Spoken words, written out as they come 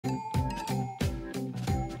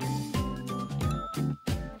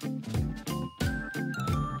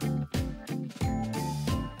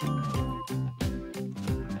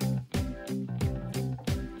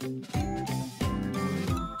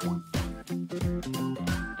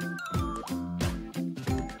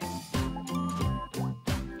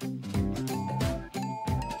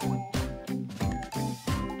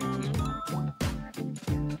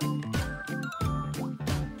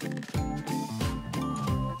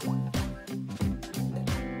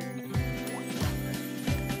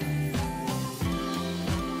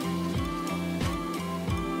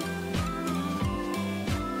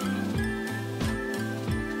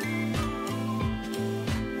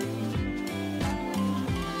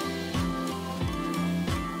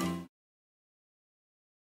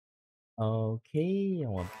Okay,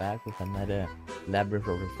 and we're back with another Labyrinth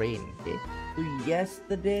of Refrain. Okay, so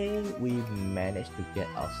yesterday we managed to get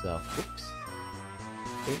ourselves. Oops.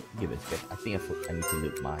 Okay, give it a second. I think I need to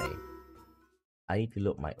load my. I need to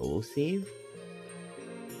load my old save.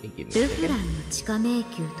 Okay, give me a second.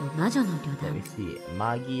 Let me see.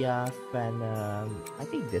 Magia, Phantom. I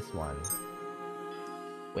think this one.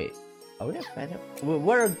 Wait, are we at Phantom?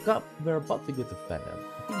 We're about to go to Phantom.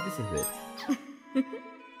 I think this is it.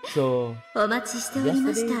 So yesterday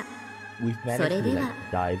we've managed to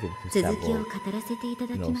like dive into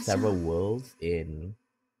several worlds in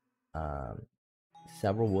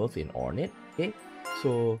Ornit. Okay,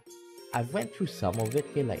 so I went through some of it.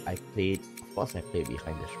 Okay, like I played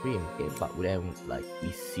behind the stream. Okay, but then like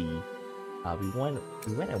we went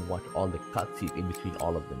and watched all the cutscenes in between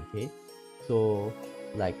all of them. Okay, so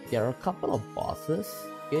like there are a couple of bosses.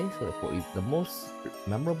 Okay, so the most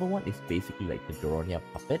memorable one is basically like the Dronya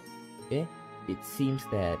puppet. Okay, it seems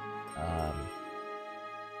that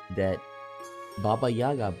that Baba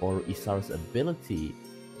Yaga borrowed Isara's ability.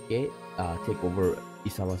 Okay, take over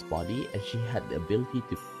Isara's body, and she had the ability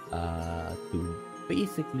to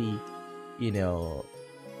basically,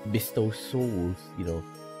 bestow souls,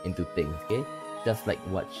 into things. Okay, just like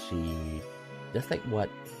what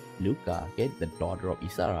Luca, okay, the daughter of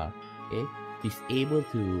Isara, okay, she's able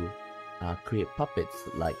to create puppets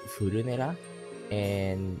like Furunera,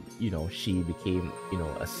 and she became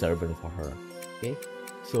a servant for her. Okay,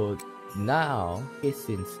 so now, okay,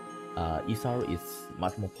 since Isara is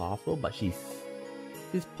much more powerful, but she's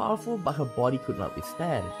powerful, but her body could not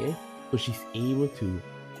withstand. Okay, so she's able to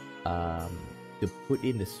put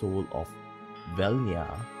in the soul of Velnia,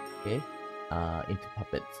 okay, into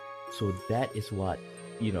puppets. So that is what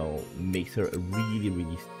makes her a really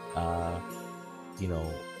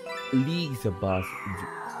leagues above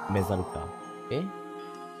Mezaruka. Okay,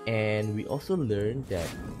 and we also learned that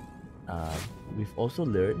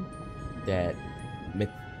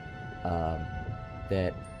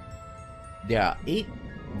that there are 8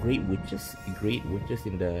 great witches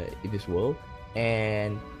in this world,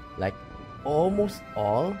 and like almost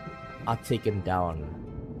all are taken down.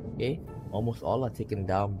 Okay, almost all are taken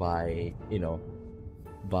down by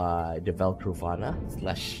by the Velcrovana /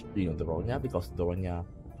 the Dronya, because Dronya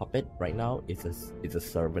puppet right now is a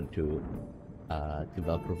servant to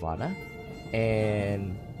Velcrovana,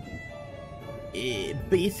 and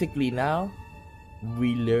basically now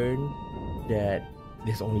we learn that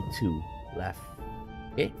there's only 2 left.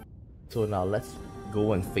 Okay, so now let's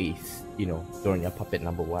go and face Dronya puppet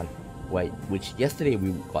number 1, which yesterday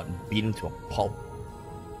we got beaten to a pulp.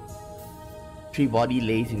 3 body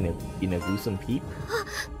lays in a gruesome heap.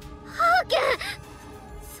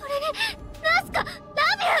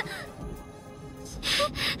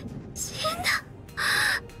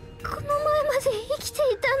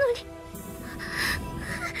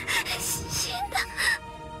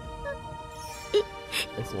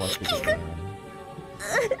 Let's watch it again.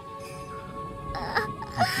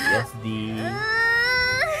 PTSD.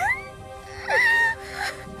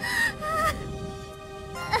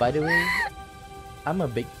 By the way, I'm a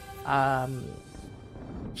big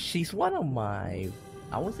she's one of my,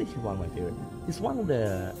 I won't say she's one of my favorite. She's one of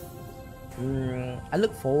the I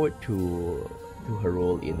look forward to her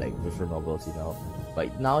role in like visual novels,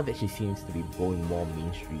 but now that she seems to be going more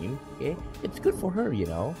mainstream, okay, it's good for her,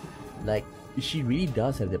 like she really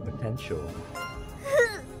does have the potential.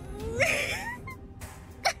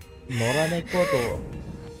 Noraneko to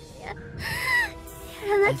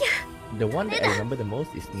the one that I remember the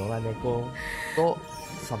most is Noraneko to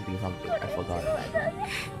something. I forgot.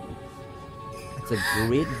 It's a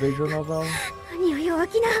great visual novel.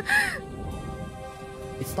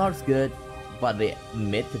 It starts good, but the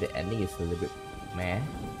mid to the ending is a little bit meh.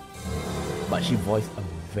 But she voiced a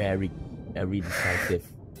very decisive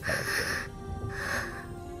character.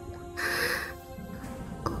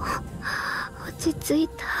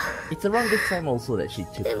 It's around this time also that she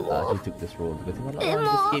took this role, because this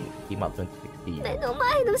game came out 2016.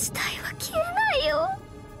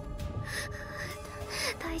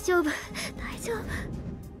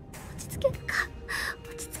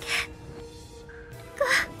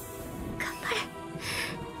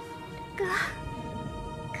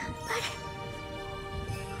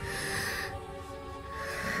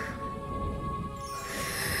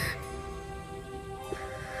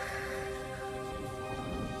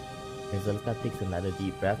 Zelka takes another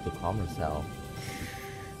deep breath to calm herself.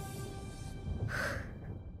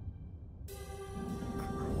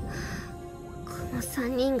 I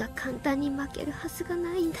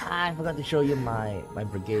forgot to show you my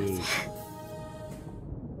brigade.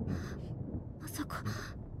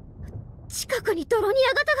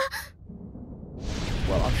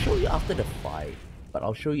 Well, I'll show you after the fight, but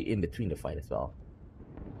I'll show you in between the fight as well.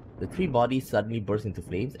 The three bodies suddenly burst into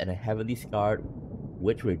flames, and a heavily scarred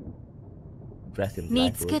witch dressed in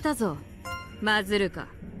black robes.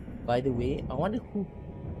 By the way, I wonder who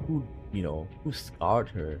scarred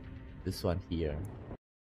her. This one here.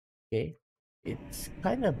 Okay, it's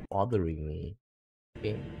kind of bothering me.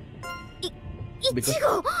 Okay,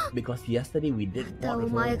 because yesterday we did one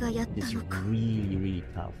of her. It's really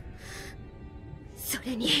tough. そ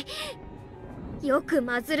れによく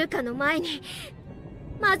マズルカの前に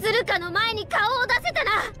顔を出せたな、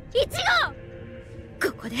イチゴ。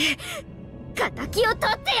ここで敵を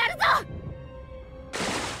取ってやるぞ。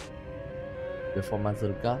 Before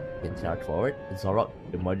Mazurka can charge forward, Zorok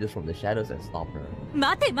emerges from the shadows and stops her.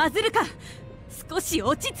 待てマズルカ、少し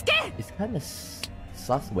落ち着け。 It's kind of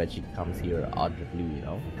sus when she comes here out of the blue, you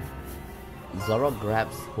know. Zorok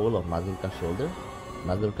grabs hold of Mazurka's shoulder.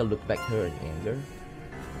 Mazurka looks back at her in anger.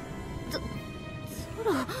 ゾ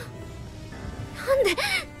ロ、なんで止める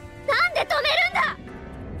んだ。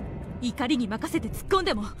怒りに任せて突っ込ん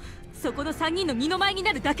でもそこの3人の二の舞に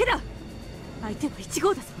なるだけだ。相手は1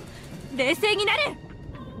号だぞ。冷静になれ。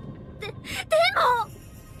で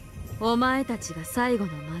もお前たちが最後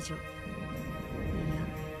の魔女、いや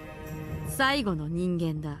最後の人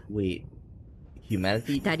間だ。 Wait,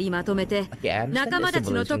 humanity? 2人まとめて仲間た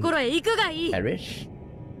ちのところへ行くがいい。 Perish?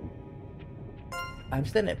 I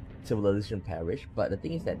understand that civilization perish, but the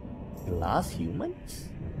thing is that glass humans?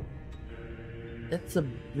 That's a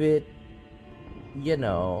bit, you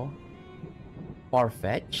know,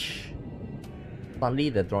 far-fetched. Suddenly,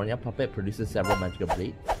 the Dronya puppet produces several magical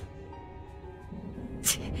blades.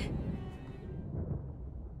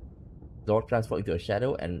 Zork transforms into a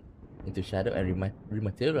shadow and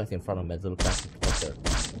rematerializes in front of Mazurka's protector.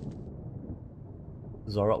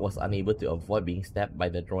 Zorok was unable to avoid being stabbed by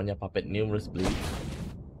the Dronya puppet numerous blades.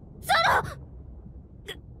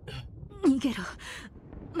 逃げろ、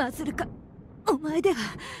マズルカ。お前では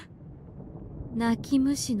泣き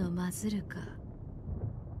虫のマズルカ。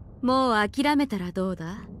もう諦めたらどう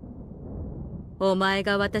だ。お前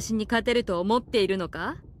が私に勝てると思っているの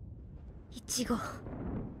か。一号、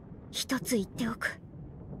一つ言っておく。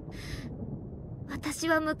私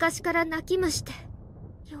は昔から泣き虫で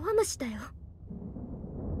弱虫だよ。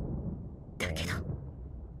だけど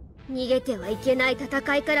逃げてはいけない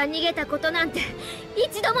戦いから逃げたことなんて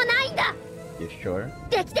一度もないんだ。 You sure?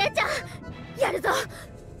 撃定ちゃん、やるぞ。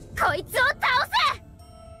こいつを倒せ。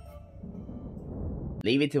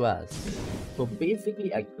 Leave it to us. So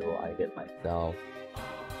basically, I grinded myself.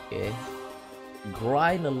 Okay,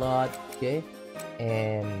 grind a lot. Okay,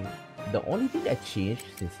 and the only thing that changed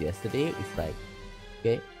since yesterday is like,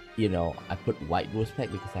 okay, you know, I put white rose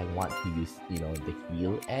pack because I want to use, you know, the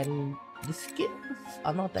heal, and the skills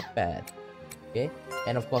are not that bad. Okay,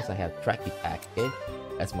 and of course I have tracky pack, okay,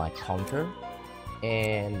 as my counter,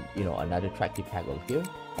 and you know, another tracky pack over here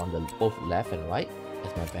on the both left and right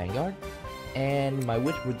as my vanguard, and my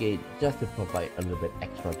witch brigade just to provide a little bit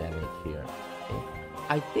extra damage here. Okay,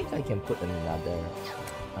 I think I can put another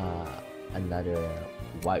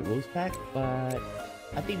white rose pack, but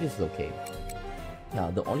I think this is okay. Now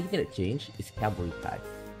the only thing that changed is cavalry pack.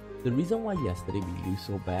 The reason why yesterday we lose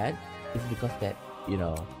so bad is because that, you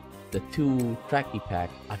know, the two tracky pack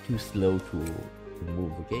are too slow to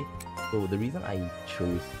move. Okay, so the reason I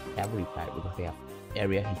chose cavalry pack because they have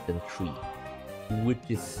area hasten 3, which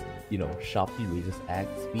is, you know, sharply raises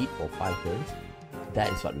axe speed for 5 turns.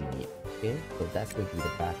 That is what we need. Okay, so that's going to be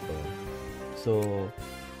the backbone. So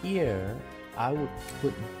here I would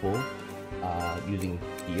put both using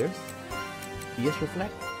Fierce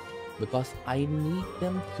Reflect, because I need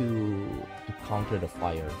them to counter the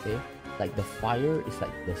fire. Okay, like the fire is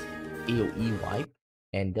like this AoE wipe,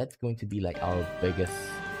 and that's going to be like our biggest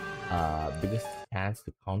chance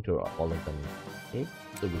to counter all of them. Okay,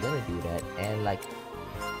 so we're gonna do that, and like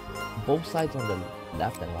both sides on the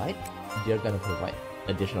left and right, they're gonna provide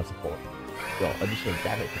additional support, so additional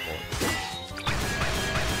damage support.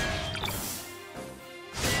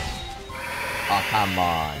 Oh, come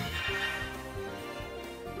on.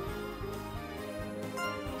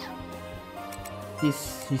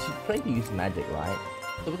 He's trying to use magic, right?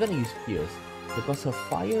 So we're gonna use Pierce, because her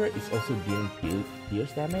fire is also dealing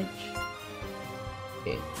Pierce damage.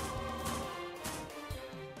 Okay.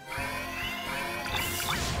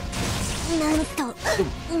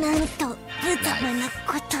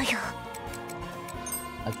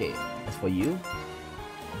 Okay, as for you,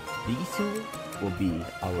 these two will be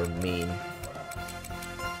our main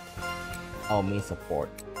support.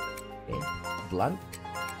 Okay, blunt.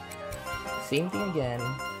 Same thing again.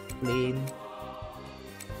 Flame,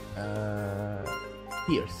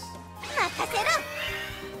 Pierce.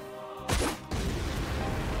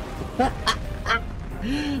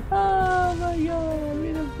 Oh my god,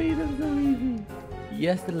 Little Fate is so easy.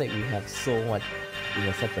 Yesterday we have so much,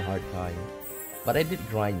 such a hard time. But I did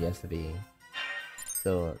grind yesterday,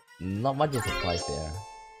 so not much of a surprise there.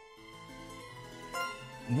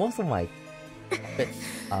 Most of my pets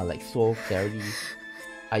are like soul clarity,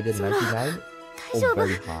 either 99 or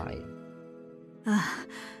very high.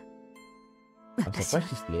 I'm surprised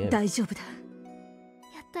she's lived.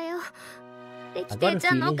 I got a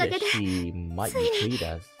feeling that she might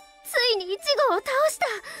betray us. ついに1号を倒した。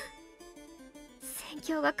戦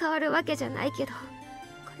況が変わるわけじゃないけど、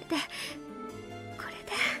これで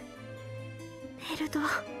メルド、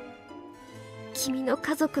君の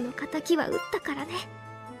家族の仇は撃ったからね。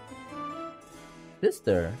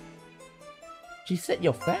Sister, she said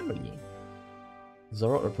your family.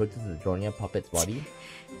 Zoro approaches the Dronya puppet's body.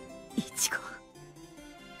 イチゴ、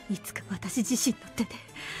いつか私自身の手で。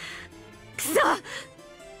くそ！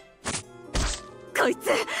こいつ！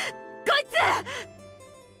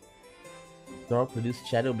 Zoro produced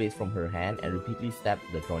shadow blades from her hand and repeatedly stabbed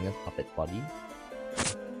the Dronya's puppet's body.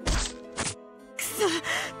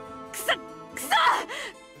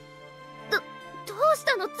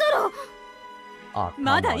 Oh,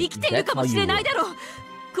 まだ生きているかもしれないだろう。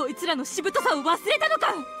こいつらのしぶとさを忘れたの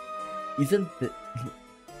か。 Isn't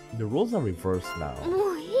the roles are reversed now?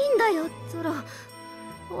 もういいんだよ、ゾロ。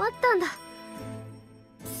終わったんだ。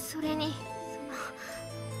それに、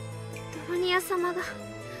ドロニア様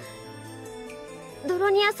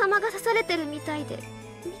が刺されてるみたいで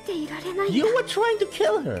見ていられないんだ。 You were trying to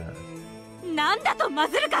kill her. なんだとマ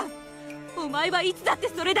ズルか。お前はいつだって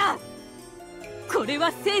それだ。これ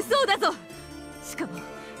は戦争だぞ。しかも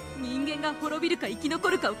人間が滅びるか生き残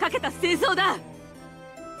るかをかけた戦争だ。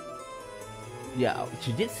 Yeah,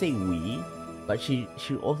 she did say we, but she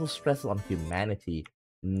also stressed on humanity,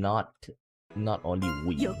 not only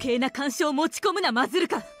we. 余計な干渉を持ち込むな、マズル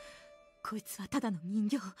か。こいつはただの人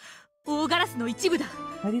形、大ガラスの一部だ。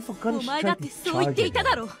お前だってそう言っていた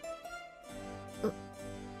だろう。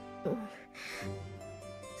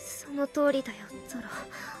その通りだよ、ゾロ。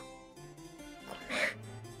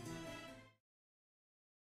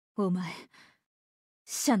お前、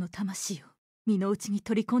死者の魂を身の内に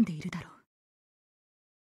取り込んでいるだろう。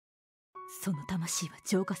その魂は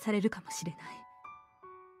浄化されるかもしれない。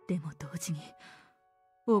でも同時に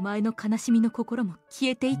お前の悲しみの心も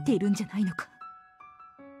消えていっているんじゃないのか。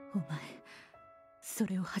お前、そ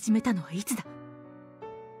れを始めたのはいつだ。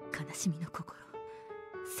悲しみの心、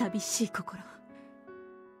寂しい心、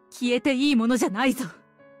消えていいものじゃないぞ。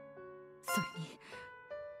それ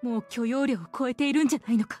にもう許容量を超えているんじゃ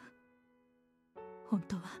ないのか。本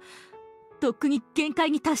当はとっくに限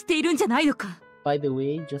界に達しているんじゃないのか。 By the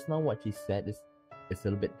way, just now what she said is a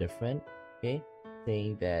little bit different, okay?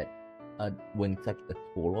 Saying that when it's like a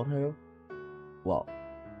toll on her, well,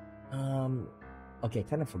 okay, I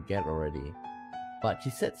kind of forget already. But she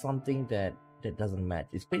said something that doesn't match.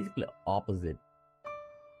 It's basically opposite.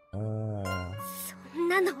 そん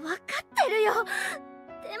なの分かってるよ。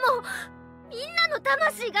でもみんなの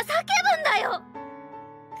魂が叫ぶんだよ。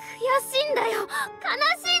悔しいんだよ、悲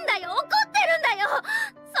しいんだよ、怒ってるんだよ。その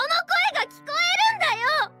声が聞こえるんだよ。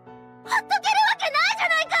ほっとけるわけないじゃ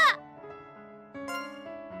ないか。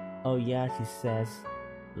 Oh yeah, she says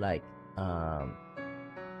like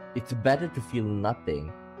it's better to feel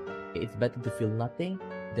nothing. It's better to feel nothing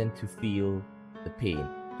than to feel the pain.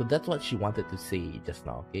 So that's what she wanted to say just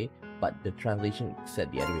now, okay? But the translation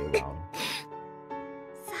said the other way around.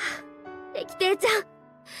 さあ、歴帝ちゃん、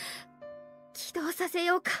起動させ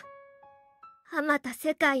ようか。あまた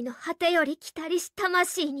世界の果てより来たりし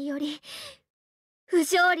魂により不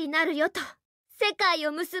条理なるよと世界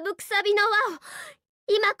を結ぶくさびの輪を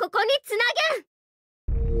今ここにつなげん。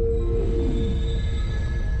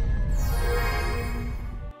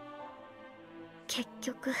結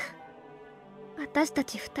局私た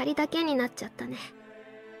ち2人だけになっちゃったね。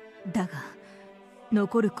だが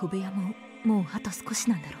残る小部屋ももうあと少し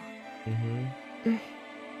なんだろう。うん、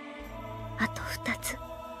あと2つ。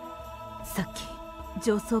さっき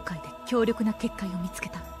上層階で強力な結界を見つけ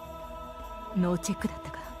た。ノーチェックだっ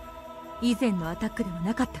たが以前のアタックでは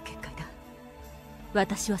なかった結界だ。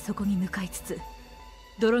私はそこに向かいつつ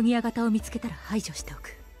ドロニア型を見つけたら排除してお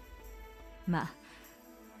く。まあ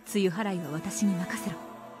梅雨払いは私に任せろ。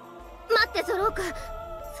待ってゾロー君、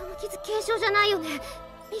その傷軽傷じゃないよね。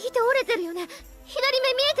右手折れてるよね。左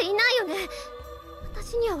目見えていないよね。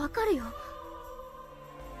私にはわかるよ。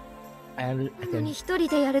なのに一人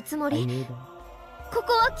でやるつもり。こ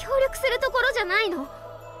こは協力するところじゃないの。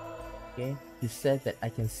You said that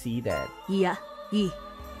I can see that. いや、いい。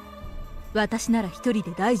私なら一人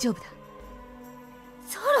で大丈夫だ。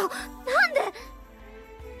ゾロ、なんで？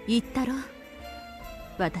言ったろ。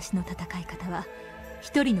私の戦い方は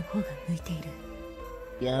一人の方が向いている。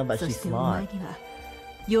Yeah, but そ she's してお前 smart. には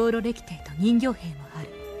養老歴帝と人形兵もある。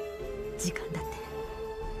時間だって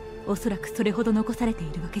おそらくそれほど残されて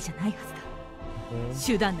いるわけじゃないはずだ。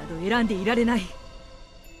手段など選んでいられない。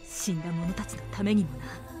死んだ者たちのためにもな。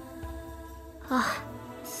あ、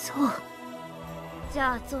そう。じ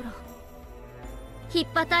ゃあゾロ、ひっ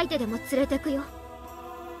ぱたいてでも連れてくよ。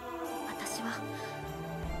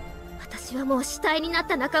私はもう死体になっ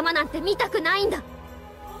た仲間なんて見たくないんだ。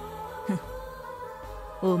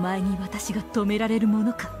お前に私が止められるも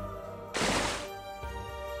のか。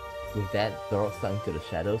With that, Zoro slunk into the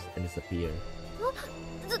shadows and disappeared.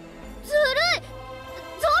 ずるい！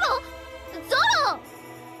ゾ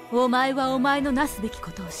ロ！お前はお前のなすべき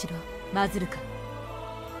ことをしろ、マズルカ。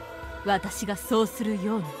私がそうする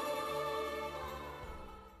ように。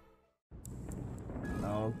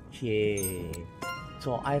Okay.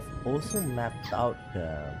 So I've also mapped out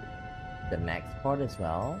the next part as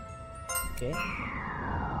well. Okay.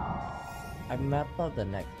 I mapped out the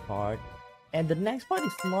next part, and the next part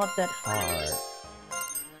is not that hard.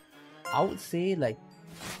 I would say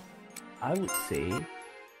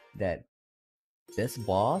that this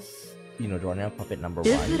boss, you know, Dronya puppet number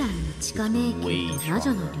ル one, フランの地下迷 is 宮 way と魔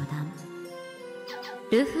女の stronger. 旅団。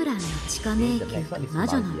ルフランの地下迷宮と魔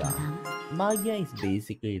女の旅団。 Magia is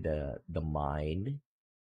basically the mind.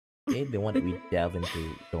 Okay, the one that we delve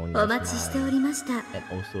into Dronya's お待ちしており mind, ました。 and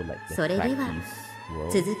also like the それでは practice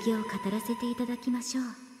world. 続きを語らせていただきましょう。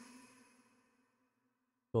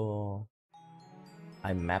 So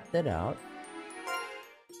I mapped it out.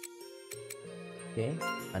 Okay,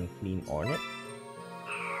 unclean ornate.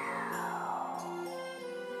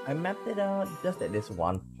 I mapped it out, just that there's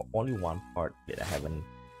only one part that I haven't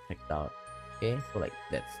checked out. Okay, so like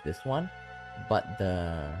that's this one, but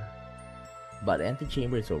the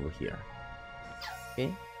antechamber is over here.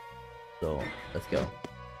 Okay, so let's go.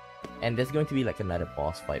 And there's going to be like another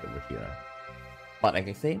boss fight over here, but like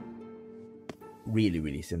I say,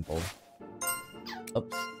 really simple.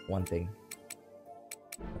 Oops, one thing.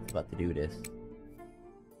 I was about to do this.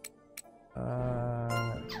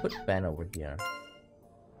 Put Ben over here.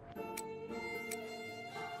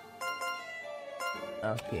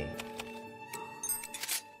 Okay.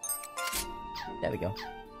 There we go.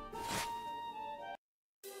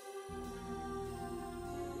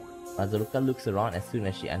 Mazuruka looks around as soon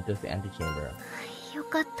as she enters the antechamber. よ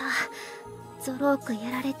かった。ゾロークや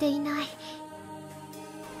られていない。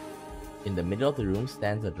 In the middle of the room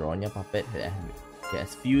stands a Dronya puppet that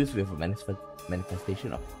has fused with a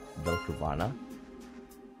manifestation of Belkravana.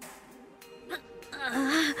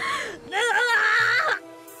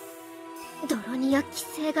 ドロニア規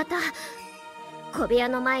制型。小部屋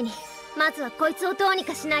の前にまずはこいつをどうに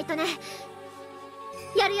かしないとね。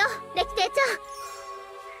やるよ、歴帝ちゃん。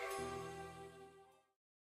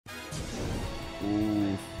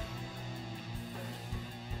 Ooh.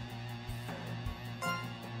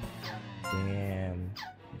 Damn.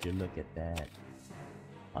 Would you look at that?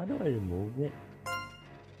 How do I remove it?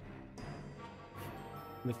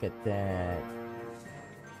 Look at that.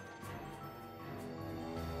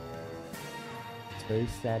 It's very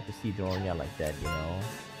sad to see Dronya like that, you know?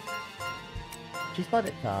 She's not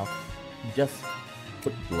that tough. Just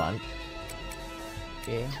put blunt.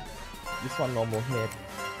 Okay? This one normal hit.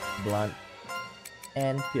 Blunt.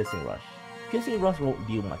 And piercing rush. Piercing rush won't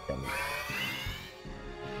deal much damage.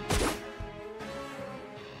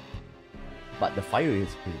 But the fire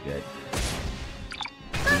is pretty good.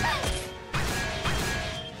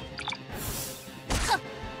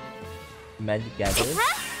 Magic gathers.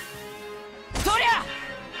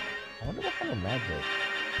 I wonder what kind of magic.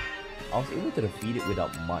 I was able to defeat it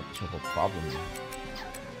without much of a problem.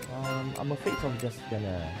 I'm afraid I'm just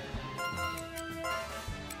gonna...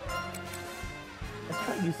 Let's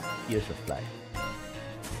try to use Pierce Reflect.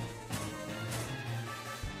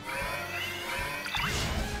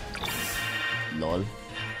 Lol.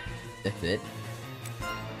 That's it.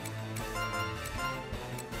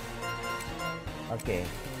 Okay.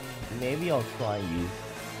 Maybe I'll try use...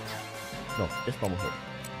 No, just normal hit.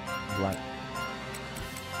 Blunt.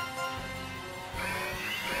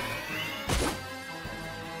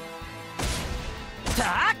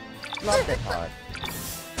 Not that hard.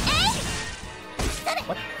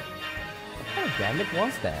 What kind of damage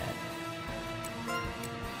was that?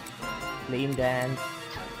 Flame dance.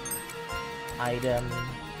 Item.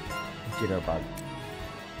 Jitterbug.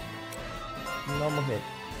 Normal hit.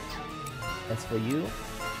 As for you,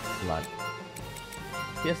 blood.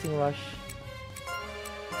 Piercing Rush.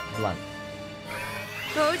 Blunt.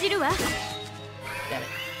 投じるわ。 Damn it.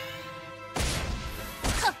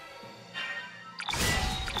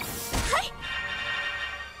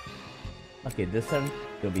 Okay, this turn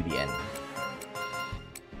will be the end.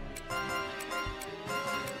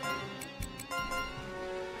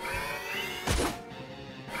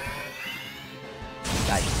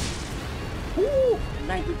 Nice. Ooh,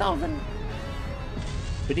 90,000.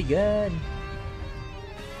 Pretty good.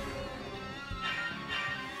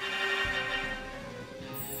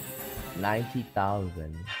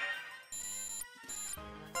 $90,000.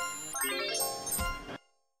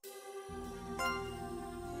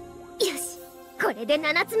 よし、これで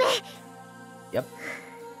7つ目。 Yep.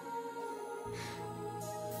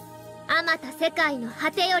 あまた世界の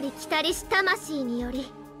果てより来たりし魂によ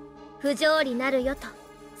り不条理なるよと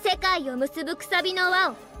世界を結ぶくさびの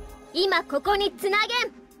輪を今ここにつなげ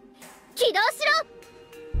ん。起動しろ。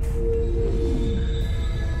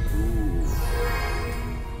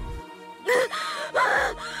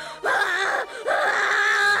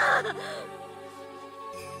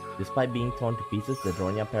 Despite being torn to pieces, the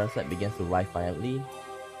Dronya parasite begins to rise violently.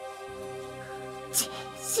 し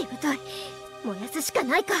ぶとい。燃やすしか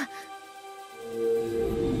ないか。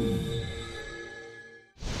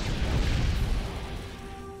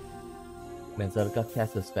 Berserker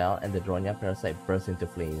casts a spell and the Dronya parasite bursts into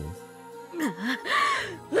flames.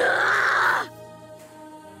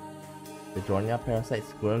 The Dronya parasite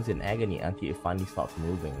squirms in agony until it finally stops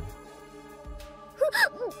moving.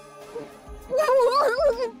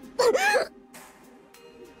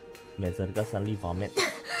 Berserker suddenly vomits. や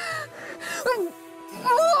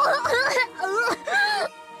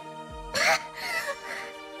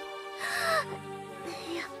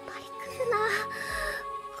っぱり来るな。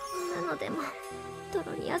こんなのでもドロ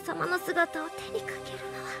ニア様の姿を手にかける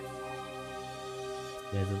のは。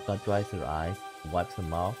 Berserker dries her eyes, wipes her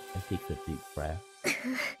mouth, and takes a deep breath.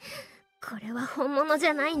 これは本物じ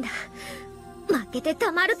ゃないんだ。負けて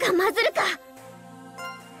たまるかまずるか。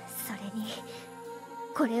それに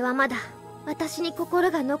これはまだ私に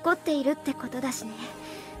心が残っているってことだしね。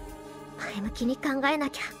前向きに考えな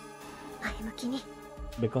きゃ。前向きに。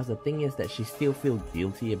 Because the thing is that she still feels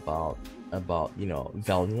guilty about you know,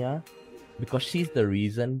 Velnia, because she's the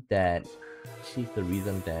reason that you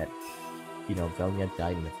know, Velnia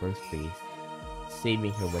died in the first place,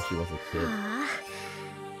 saving her when she was a kid. あ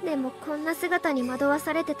あ、でもこんな姿に惑わ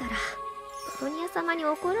されてたらドロニア様に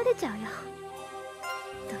怒られちゃうよ。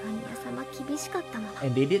ドロニア様厳しかったもの。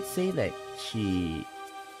 And they did say that she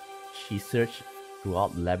searched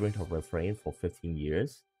throughout Labyrinth of Refrain for 15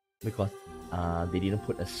 years because they didn't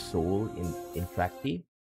put a soul in Trakti.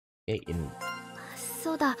 In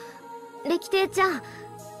そうだ、歴帝ちゃん。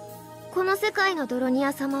この世界のドロニ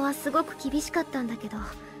ア様はすごく厳しかったんだけど、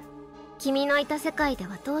君のいた世界で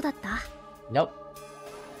はどうだった？ Nope.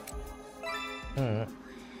 へ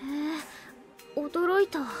え、驚い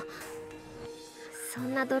た。そ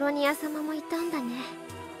んなドロニア様もいたんだね。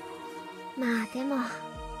まあでも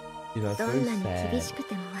You know, it's ど very んなに sad. 厳しく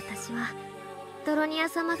ても私はドロニア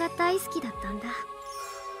様が大好きだったんだ。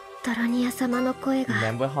ドロニア様の声が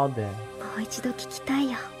Remember how the もう一度聞きた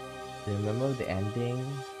いよ。 remember the ending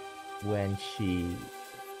when she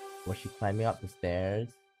climbing up the stairs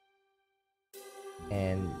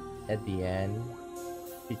and at the end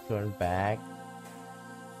she turned back.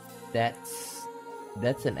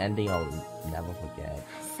 That's an ending I'll never forget.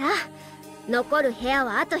 さあ、残る部屋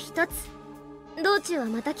はあと一つ。道中は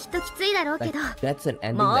またきっときついだろうけ Like, ど、 that's an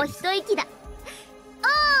ending もう that 一息だ。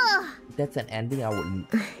 that's an ending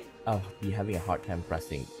I'll be having a hard time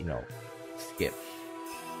pressing, you know, skip.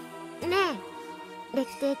 ねえ、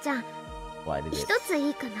歴帝ちゃん、 Why did it? 一つ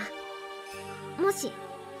いいかな。もし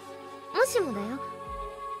もだよ。も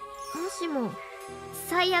しも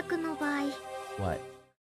最悪の場合、 What?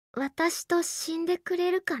 私と死んでく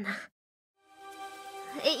れるかな。いや、やっ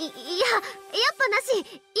ぱなし。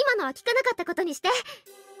今のは聞かなかったことにして。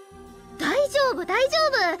大丈夫大丈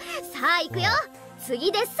夫。さあ行くよ。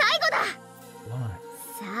次で最後だ。 What?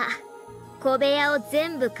 さあ、小部屋を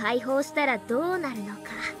全部解放したらどうなるの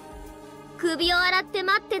か。首を洗って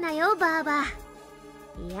待ってなよ、バーバ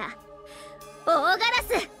ー。いや、大ガラ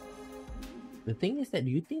ス。 The thing is that do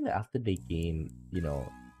you think that after they gain, you know,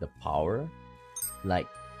 the power, like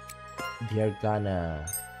they're gonna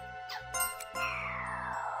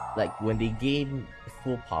like when they gain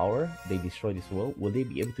full power, they destroy this world. Will they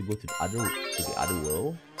be able to go to the other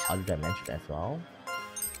world, other dimension as well?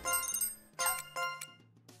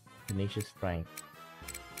 Tenacious strength.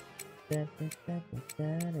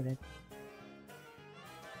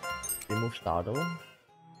 Remove startle.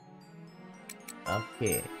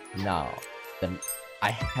 Okay, now the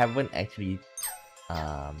I haven't actually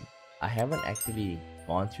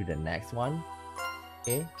gone to the next one.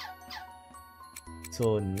 Okay,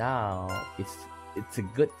 so now it's a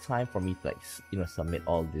good time for me to like submit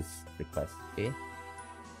all these requests.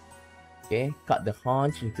 Okay, cut the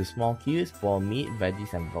haunch into small cubes, boil meat,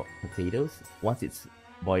 veggies, and potatoes. Once it's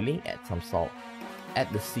boiling, add some salt.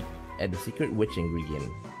 Add the secret witch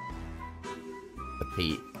ingredient,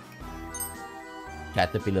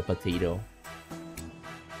 caterpillar potato.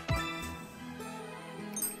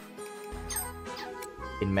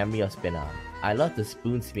 In memory of Spinner. I love the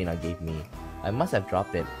spoon Spinner gave me. I must have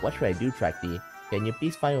dropped it. What should I do, Trakti? Can you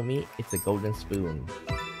please find me? It's a golden spoon.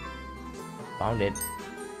 Found it.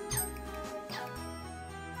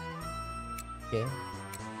 Okay.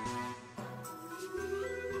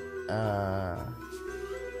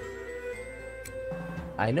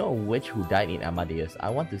 I know a witch who died in Amadeus.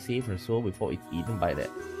 I want to save her soul before it's eaten by the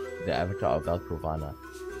avatar of Velcrovana.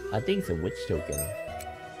 I think it's a witch token.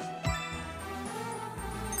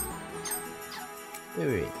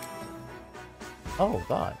 Wait. Oh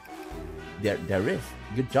god. There is.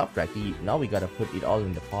 Good job, Trakti. Now we gotta put it all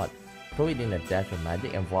in the pot. Throw it in a dash of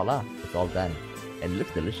magic and voila, it's all done. And it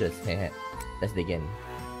looks delicious. Let's dig in.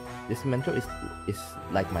 This mentor is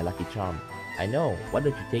like my lucky charm. I know. Why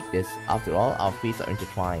don't you take this? After all, our fates are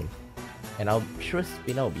intertwined. And I'm sure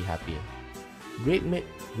Spinner will be happy. Great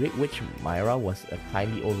Witch Myra was a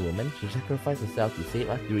kindly old woman. She sacrificed herself to save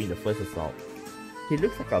us during the first assault. She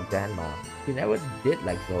looks like our grandma. She never did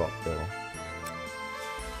like Zorok though.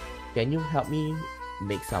 Can you help me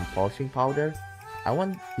make some polishing powder? I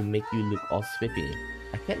want to make you look all spiffy.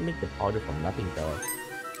 I can't make the powder from nothing though.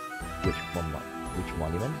 Which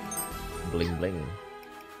monument? Bling bling.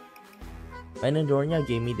 Donya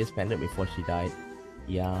gave me this pendant before she died.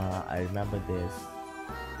 Yeah, I remember this.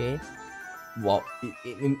 Okay. Well,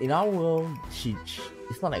 in our world, she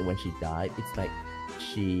it's not like when she died. It's like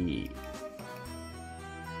she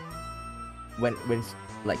when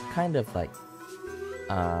like kind of like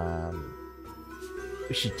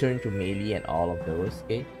she turned to Melee and all of those.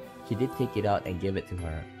 Okay, she did take it out and give it to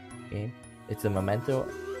her. Okay, it's a memento.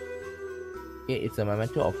 Okay, it's a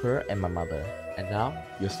memento of her and my mother. And now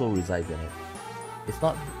your soul resides in it.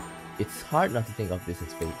 It's hard not to think of this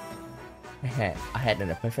as fate. I had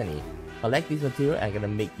an epiphany. Collect these materials and I'm gonna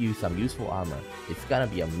make you some useful armor. It's gonna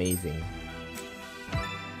be amazing.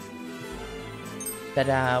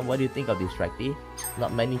 Ta-da! What do you think of this, Trakti?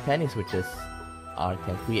 Not many tennis witches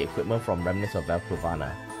can create equipment from remnants of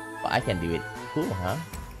Velcrovana, but I can do it. Cool, huh?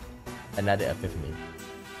 Another epiphany.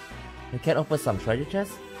 You can open some treasure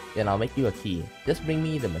chests? Then I'll make you a key. Just bring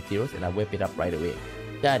me the materials and I'll whip it up right away.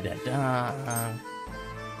 Da da da!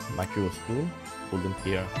 Micro spoon, golden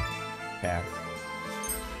pear.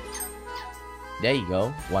 There you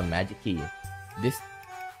go, one magic key. This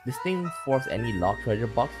thing forces any locked treasure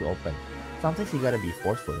box to open. Sometimes you gotta be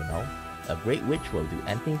forceful, you know? A great witch will do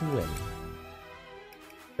anything to win.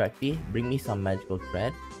 Trakti, bring me some magical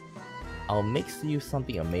thread. I'll mix you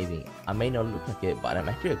something amazing. I may not look like it, but I'm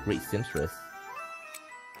actually a great seamstress.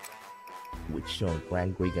 Witch Tome,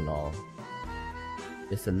 Grand Guiganol.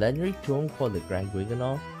 There's a legendary tome called the Grand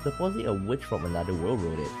Guiganol. Supposedly a witch from another world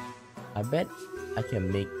wrote it. I bet I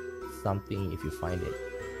can make something if you find it.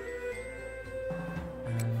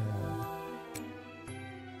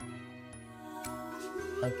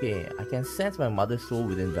 Okay, I can sense my mother's soul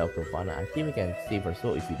within Velcrovana. I think we can save her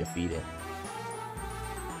soul if we defeat it.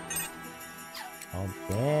 Oh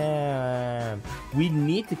damn! We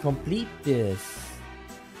need to complete this.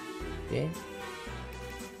 Okay.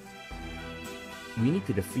 We need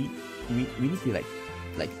to defeat. We need to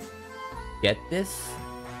like get this.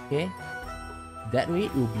 Okay. That way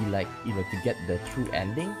it will be like, you know, to get the true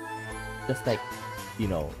ending. Just like, you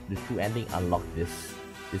know, the true ending unlock this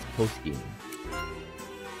post game.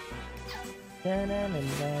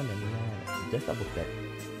 Just double check.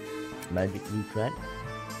 Magic blue thread.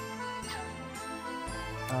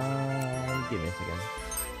 Give me a second.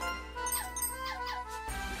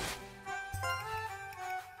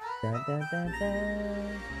 Da, da, da, da.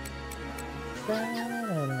 Da, da,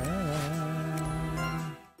 da, da.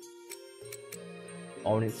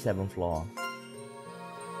 On its 7th floor.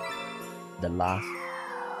 The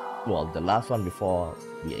last one before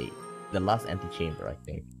the last antechamber, I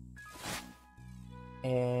think.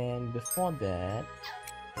 And before that,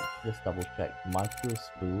 just double check. Micro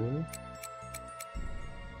spoon.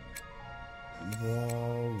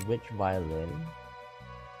 Witch violin.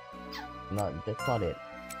 No, that's not it.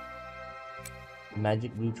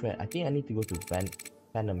 Magic blue thread. I think I need to go to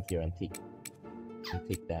Phantom here and take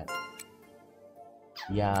that.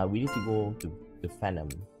 Yeah, we need to go to to Phantom.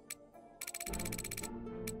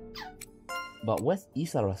 But where's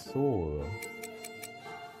Isara's soul?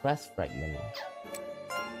 Press fragment.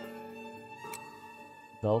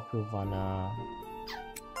 Velcrovana.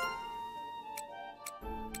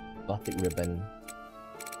 Gothic ribbon.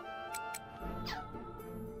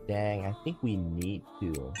 Dang, I think we need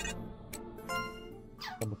to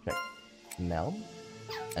double check. Mel?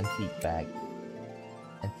 Antique bag.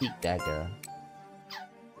 Antique dagger.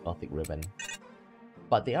 Gothic ribbon.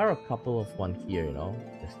 But there are a couple of one here, you know.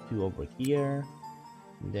 There's two over here.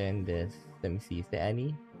 And then there's, let me see, is there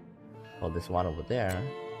any? Oh, there's one over there.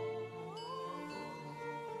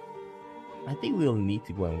 I think we'll need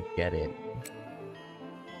to go and get it.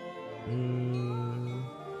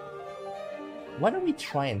 Why don't we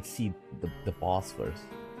try and see the boss first?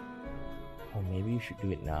 Or maybe we should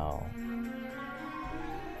do it now.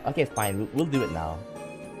 Okay, fine, we'll do it now.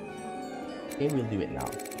 Okay, we'll do it now.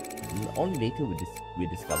 Only later we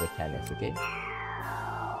discover Canis, okay?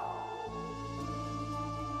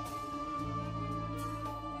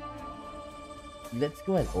 Let's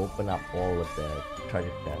go and open up all of the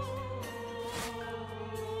treasure chests.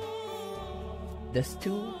 There's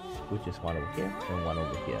two, which is one over here and one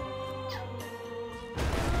over here.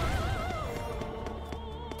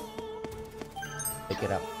 Pick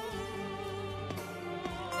it up.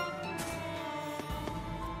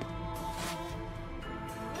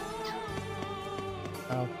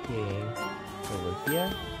 Okay, over here.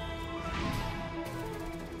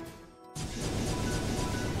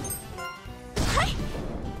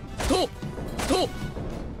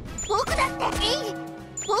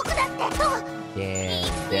 Damn,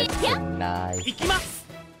 that's a nice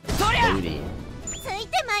booty.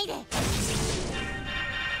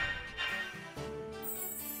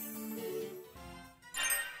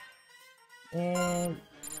 And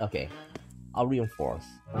okay, I'll reinforce.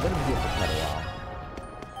 I'm gonna do it for quite a while.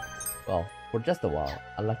 Well, for just a while.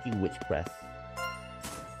 Unlucky witch press.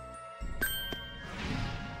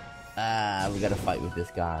 We gotta fight with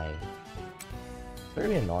this guy.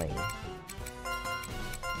 Very annoying.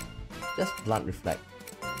 Just blunt reflect.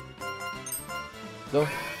 Go.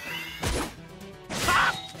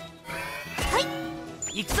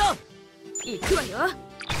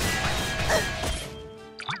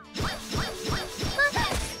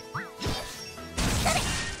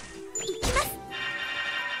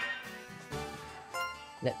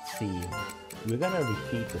 Let's see. We're gonna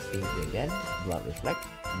repeat the same thing again. Blunt reflect,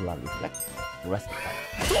 rest of time.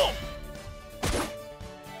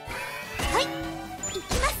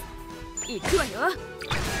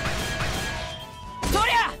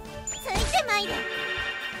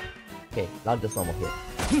 Okay, now just normal hit.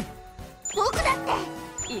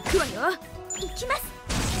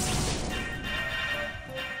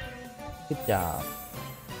 Good job.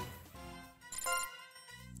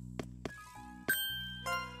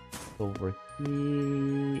 Over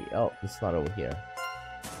here. Oh, it's not over here.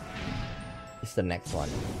 It's the next one.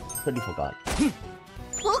 Totally forgot.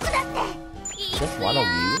 Just one of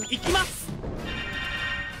you.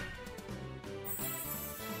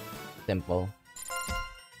 Simple.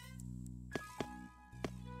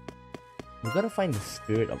 We gotta find the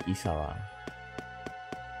spirit of Isara.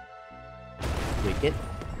 Break it.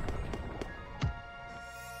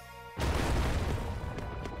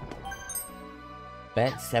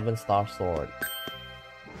 Bent 7-star sword.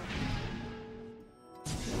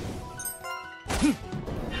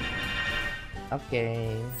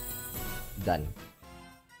 Okay. Done.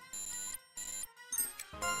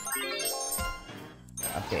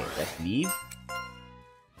 Okay, let's leave.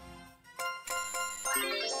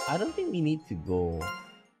 I don't think we need to go.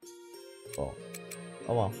 Oh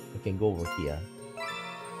well, we can go over here.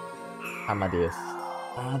 Amadeus.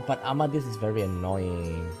 But Amadeus is very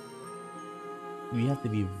annoying. We have to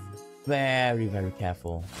be very, very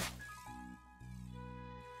careful.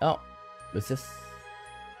 Oh, let's just...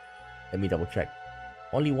 Let me double check.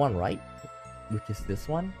 Only one, right? Which is this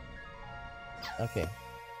one? Okay.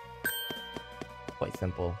 Quite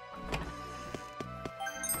simple.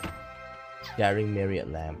 Daring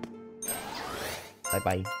Myriad Lamp.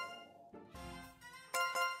 Bye-bye.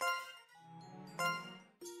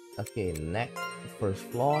 Okay, next. First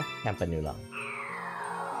floor, Campanula.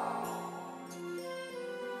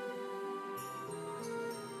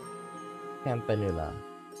 Campanula.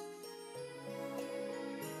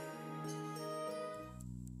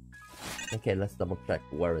 Okay, let's double check.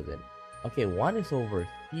 Where is it? Okay, one is over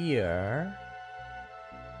here.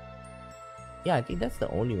 Yeah, I think that's the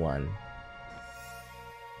only one.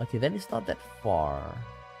 Okay, then it's not that far.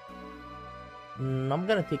 I'm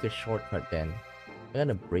gonna take a shortcut then. I'm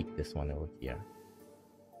gonna break this one over here.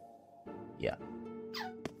 Yeah.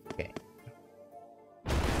 Okay.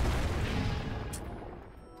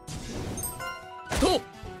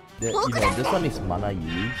 This one is mana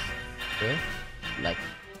use. Okay, like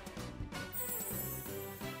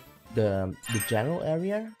the general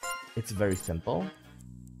area, it's very simple.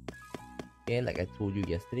 Okay, like I told you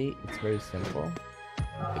yesterday, it's very simple.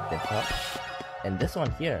 Pick that up, and this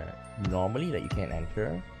one here, normally that you can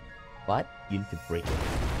enter, but you need to break it.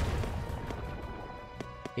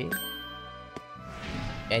 Okay,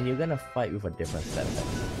 and you're gonna fight with a different set of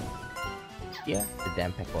enemies. Here, the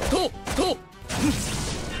damn pecker.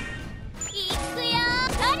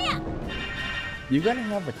 You're gonna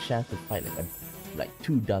have a chance to fight like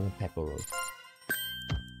 2 dozen pectorals.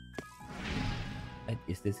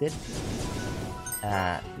 Is this it?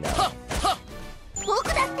 No.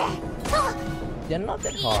 They're not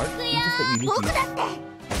that hard. It's just that you need to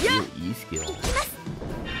use your E skill.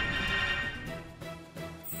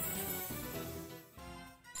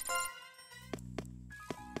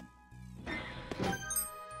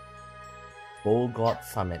 Bull God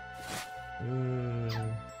Summit.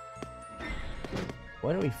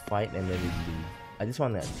 Why don't we fight and then we leave? I just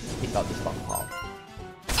want to pick out the stockpile.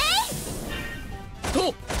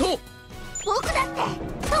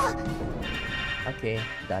 Okay,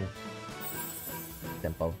 done.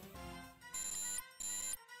 Simple.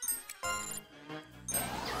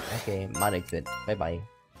 Okay, mod exit. Bye bye.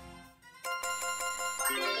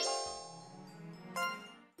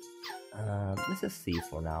 Let's just see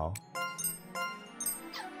for now.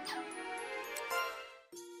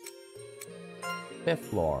 Fifth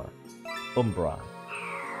floor, Umbra.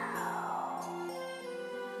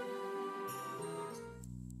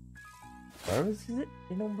 Where is it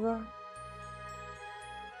in Umbra?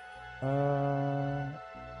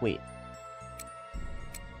 Wait.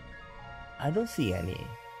 I don't see any.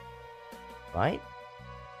 Right?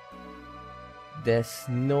 There's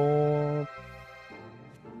no...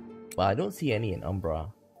 Well, I don't see any in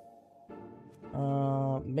Umbra.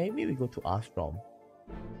 Maybe we go to Astrom.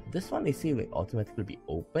 This one they say will automatically be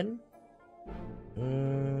open.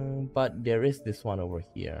 But there is this one over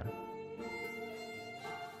here.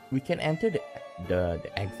 We can enter the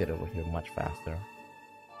exit over here much faster.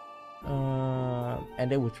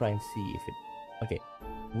 And then we'll try and see if it... Okay,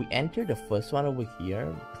 we enter the first one over here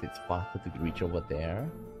because it's faster to reach over there.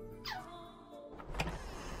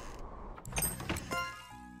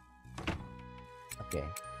 Okay.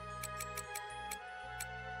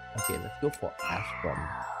 Okay, let's go for Astrom.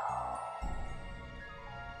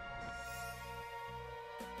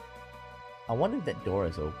 I wonder if that door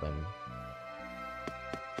is open.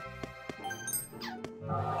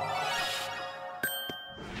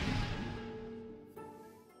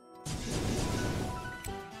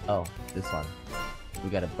 Oh, this one. We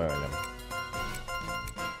gotta burn them.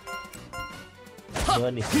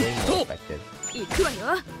 Burn is way more effective.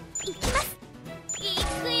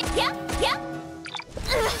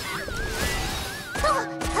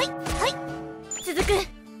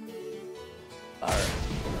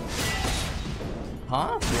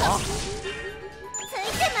 Huh? Block?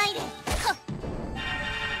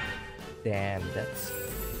 Damn,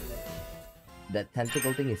 that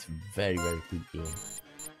tentacle thing is very, very creepy.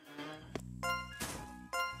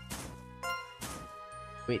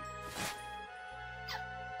 Wait.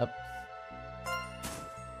 Up.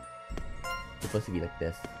 It's supposed to be like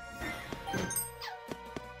this.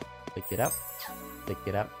 Pick it up. Pick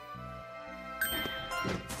it up.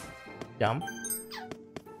 Jump.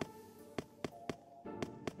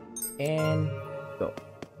 And go.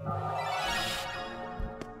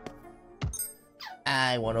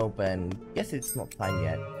 I won't open. Guess it's not time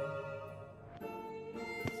yet.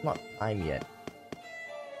 It's not time yet.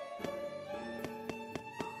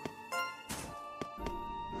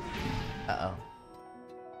 Uh-oh.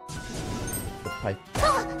 The pipe.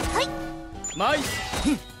 Nice!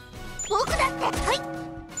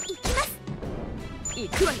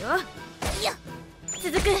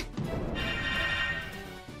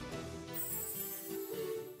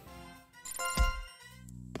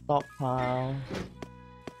 Stockpile.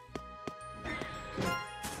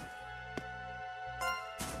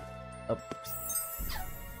 Oops.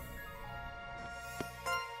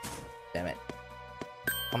 Damn it.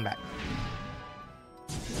 Come back.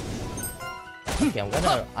 Okay, I'm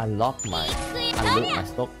gonna unlock my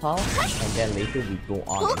stockpile, and then later we go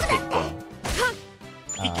on and take the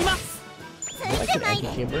go back to the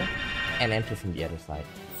antechamber and enter from the other side.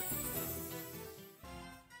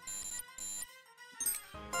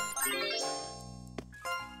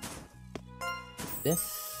 This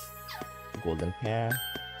golden pair.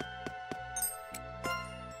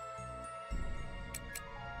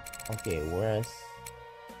 Okay, where's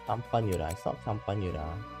Campanura. It's not Campanura.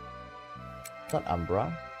 It's not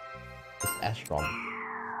Umbra. It's Astrom.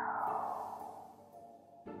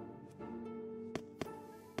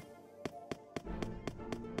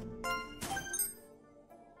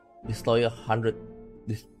 Destroy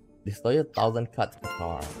 1,000 cuts per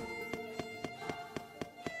car.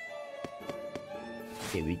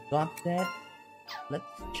 Okay, we got that. Let's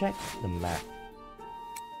check the map.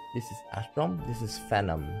 This is Astrom. This is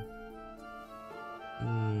Phantom.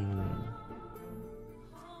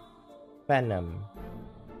 Phantom.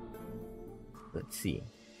 Let's see.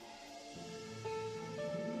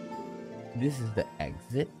 This is the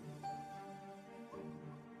exit.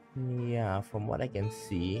 Yeah, from what I can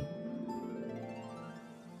see,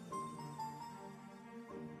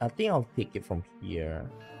 I think I'll take it from here.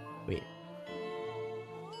 Wait.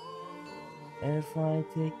 If I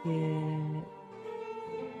take it,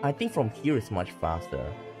 I think from here is much faster,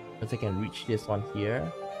 because I can reach this one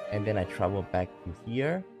here, and then I travel back to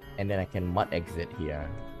here, and then I can mud exit here.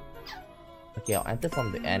 Okay, I'll enter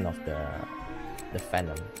from the end of the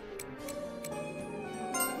Phantom.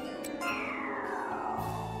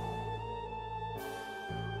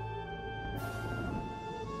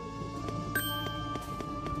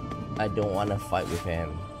 I don't want to fight with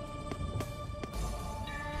him.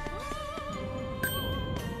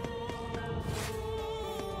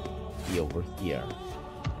 Be over here.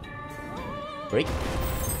 Break.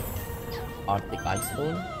 Arctic Ice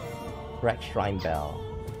Stone. Crack Shrine Bell.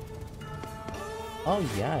 Oh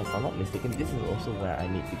yeah, if I'm not mistaken, this is also where I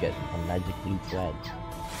need to get a magic blue thread.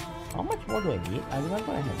 How much more do I need? I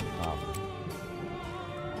remember I have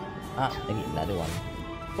I need another one.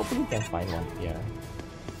 Hopefully we can find one here.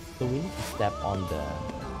 So we need to step on the...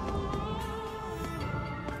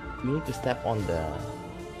 We need to step on the...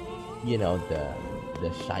 You know, the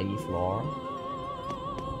shiny floor.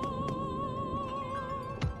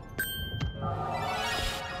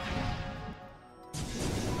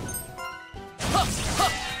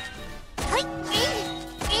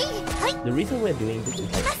 The reason we're doing this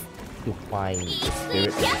is like to find the spirit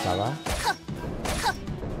of Isala.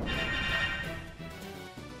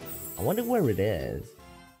 I wonder where it is.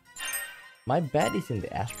 My bet is in the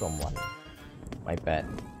Astrom one. My bet.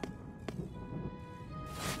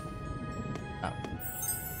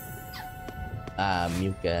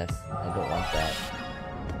 Mucus. I don't want that.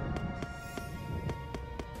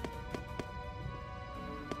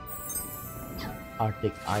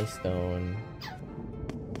 Arctic Ice Stone.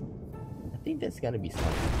 I think that's gonna be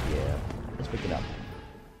something here. Let's pick it up.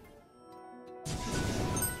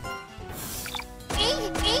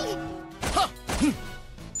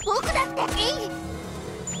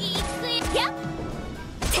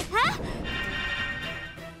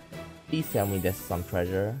 Please tell me there's some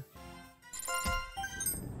treasure.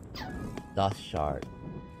 Dust shard.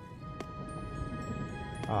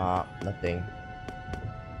 Nothing.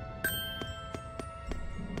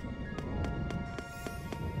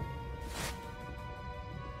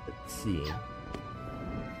 Let's see.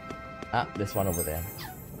 There's one over there.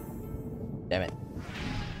 Damn it.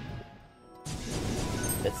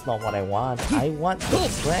 That's not what I want. I want the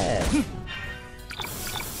thread.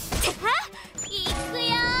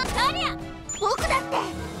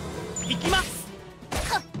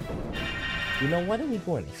 You know, why don't we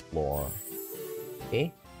go and explore?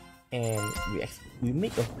 Okay? And we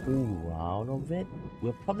make a whole round of it.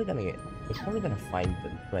 We're probably gonna find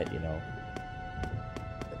the thread, you know.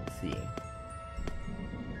 Let's see.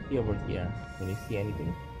 See over here. Can you see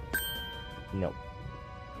anything? Nope.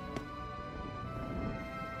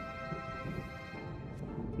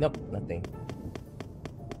 Nope, nothing.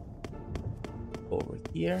 Go over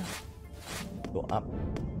here. Go up.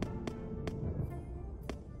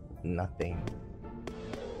 Nothing.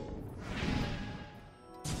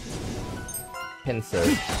 Pincer.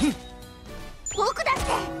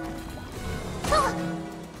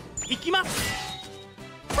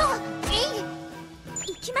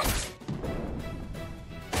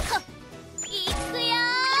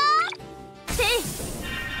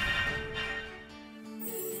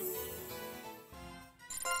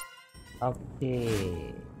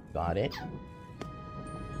 Okay, got it.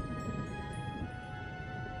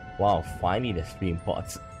 Wow, finally the stream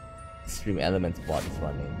elements bot is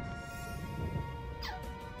running.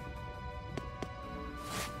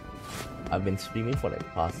 I've been streaming for like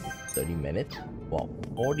past 30 minutes. Well,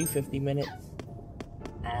 40-50 minutes.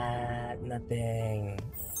 Nothing.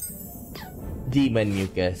 Demon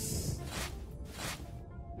Mucus.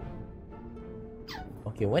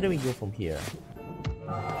 Okay, where do we go from here?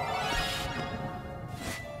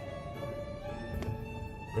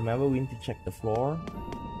 Remember, we need to check the floor.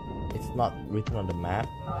 If it's not written on the map.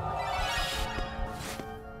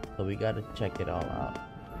 So we gotta check it all out.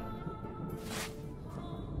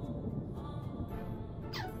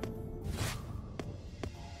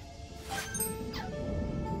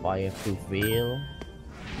 Fireproof veil.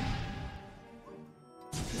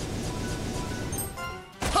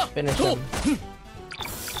 Finish him.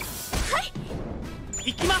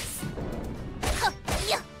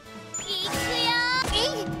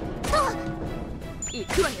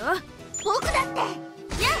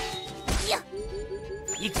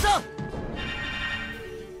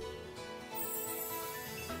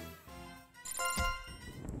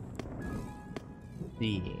 I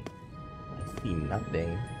see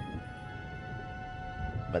nothing.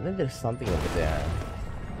 But then there's something over there.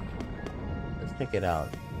 Let's check it out.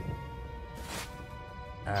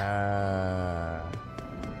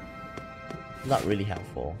 Not really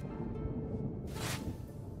helpful.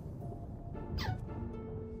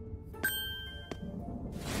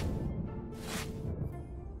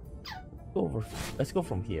 Let's go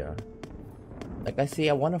from here. Like I say,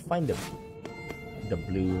 I want to find the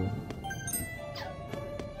blue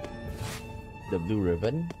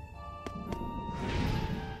ribbon.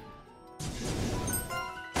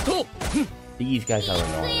 These guys are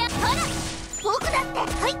annoying.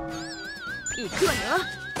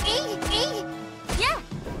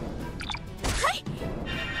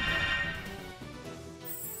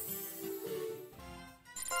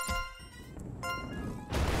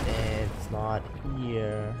 It's not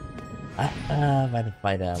here. I'm gonna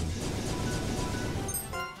fight them.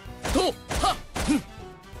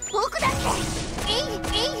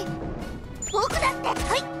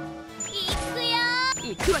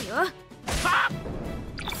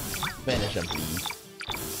 Finish him, please.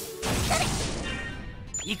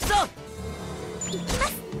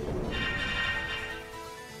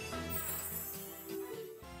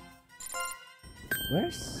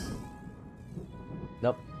 Where's...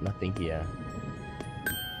 Nope, nothing here.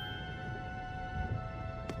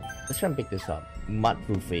 Let's try and pick this up.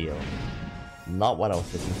 Mud-proof veil. Not what I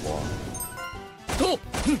was looking for.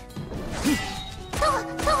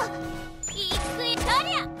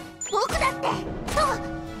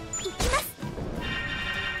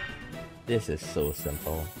 This is so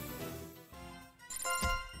simple.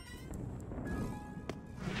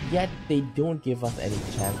 Yet they don't give us any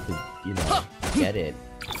chance to, you know, get it.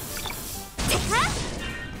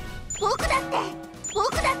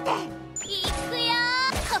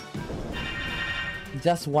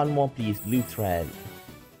 Just one more please, blue thread.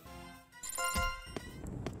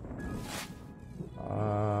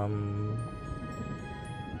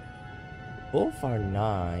 Both are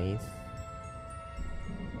nice.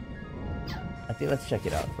 I think let's check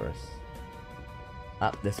it out first.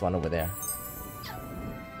 Ah, this one over there.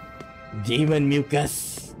 Demon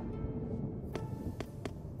mucus!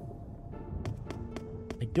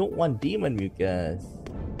 I don't want demon mucus.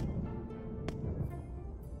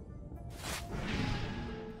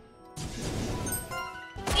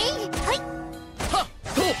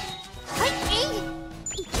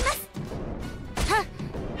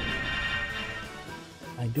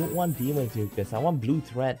 I don't want demon mucus. I want blue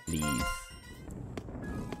thread, please.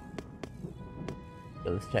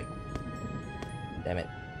 So let's check. Damn it.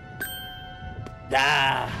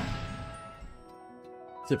 Ah!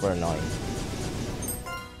 Super annoying.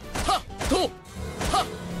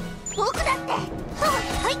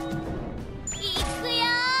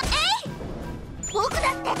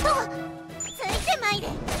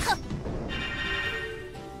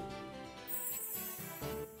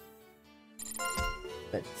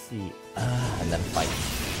 Let's see. Another fight.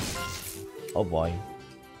 Oh boy.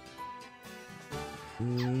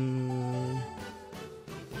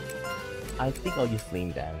 I think I'll use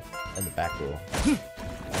Flame Dance in the back row.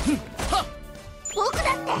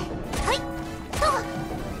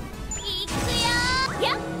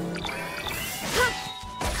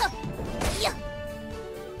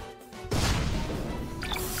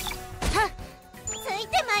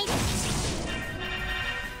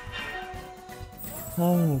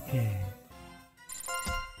 Okay.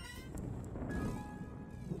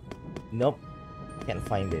 Nope. Can't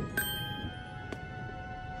find it.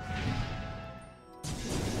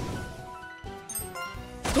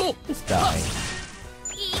 Just die.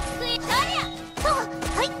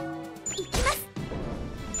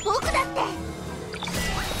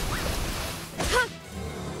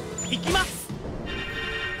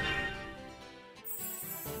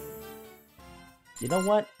 You know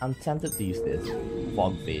what? I'm tempted to use this.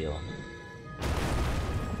 Fog Veil.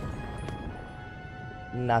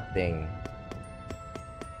 Nothing.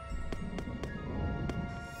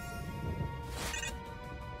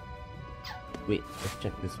 Wait, let's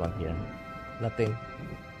check this one here. Nothing.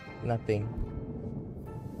 Nothing.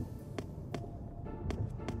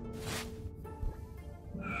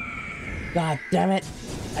 God damn it!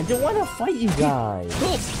 I don't want to fight you guys!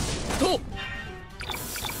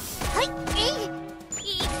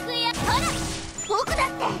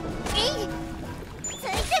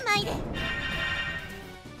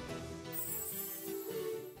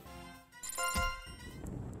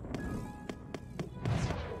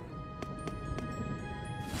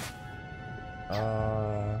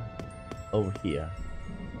 Over here.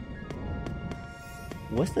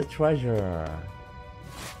 What's the treasure?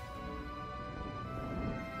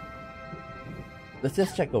 Let's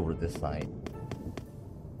just check over this side.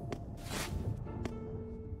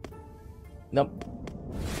 Nope.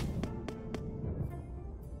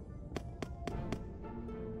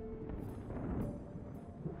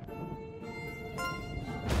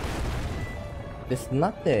 There's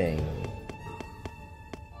nothing.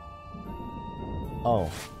 Oh.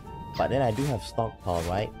 But then I do have stockpile,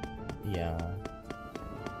 right? Yeah.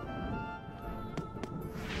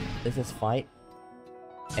 Let's just fight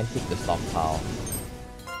and take the stockpile.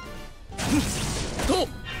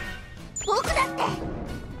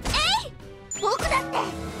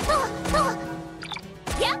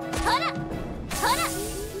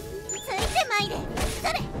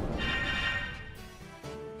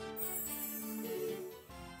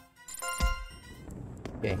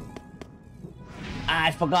 Okay.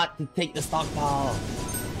 I forgot to take the stockpile.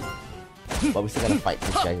 But we're still gonna fight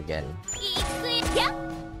this guy again.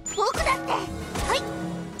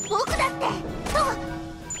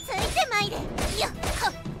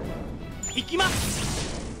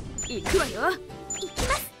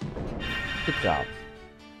 Good job.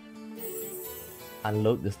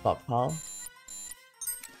 Unload the stockpile.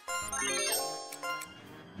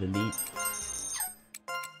 Delete.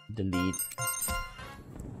 Delete.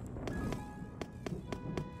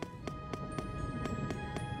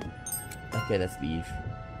 Okay, let's leave.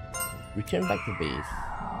 Return back to base.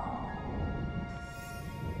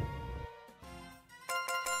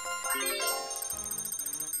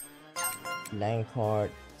 Line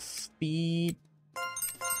card, speed.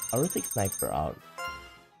 I will take sniper out.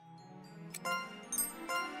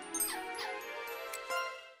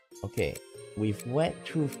 Okay, we've went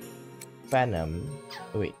through Phantom.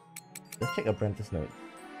 Oh, wait, let's check apprentice note.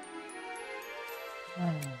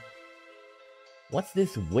 What's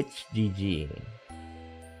this Witch GG?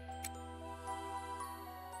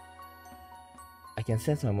 I can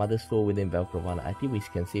sense my mother's soul within Velcrovana. I think we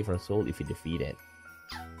can save her soul if we defeat it.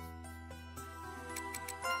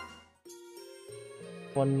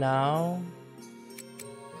 For now,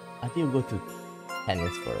 I think we'll go to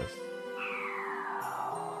tennis first.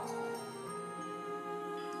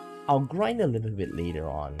 I'll grind a little bit later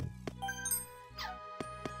on.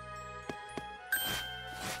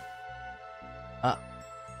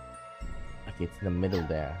 Okay, it's in the middle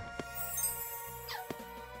there.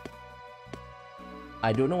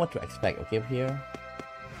 I don't know what to expect, okay, up here?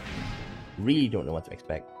 Really don't know what to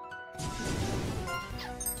expect.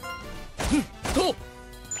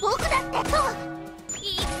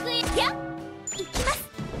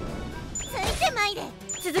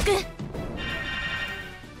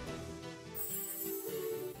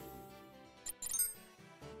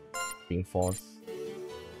 Being force.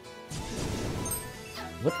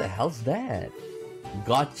 What the hell's that?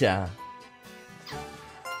 Gotcha!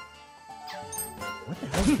 What the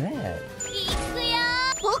hell's that?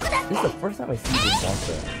 This is the first time I see this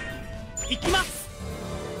monster.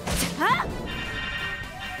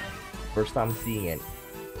 First time seeing it.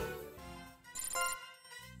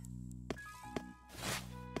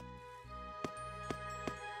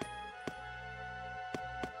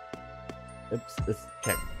 Oops, let's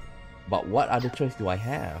check. But what other choice do I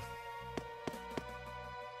have?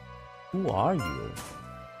 Who are you?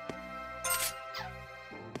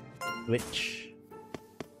 Which?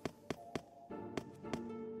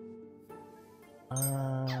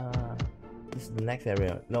 This is the next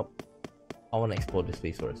area. Nope. I want to explore this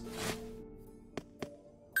place first.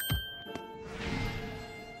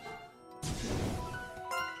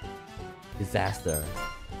 Disaster.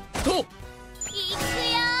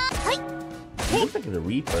 It looks like the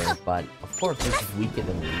Reaper, but of course this is weaker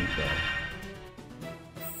than the Reaper.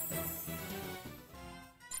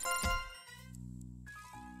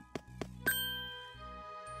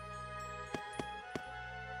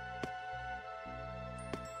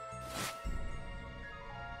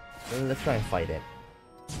 Let's try and fight it.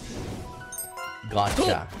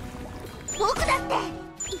 Gotcha.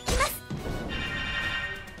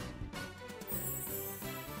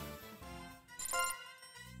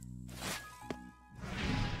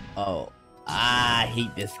 Oh, I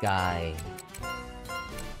hate this guy.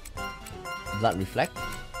 Blood reflect,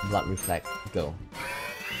 go.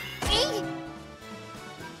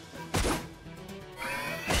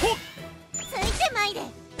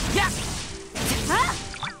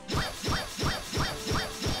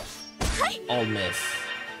 All miss.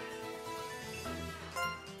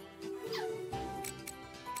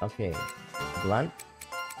 Okay, blunt,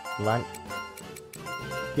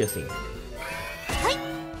 piercing.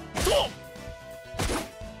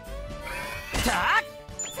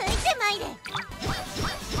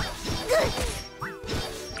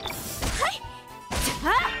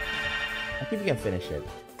 I think we can finish it.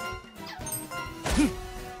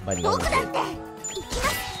 But no one did.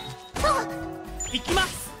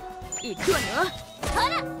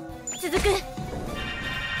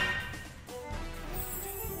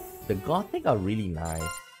 The Gothic are really nice.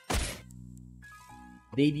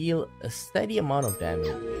 They deal a steady amount of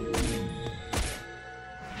damage.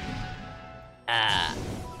 Ah,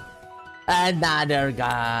 another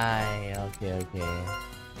guy. Okay.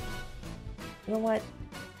 You know what?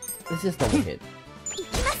 Let's just double hit.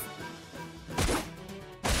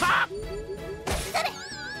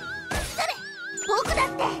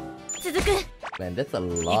 Man, that's a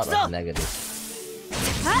lot of negative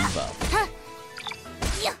debuff.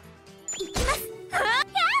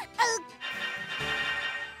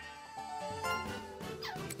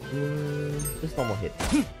 Just one more hit.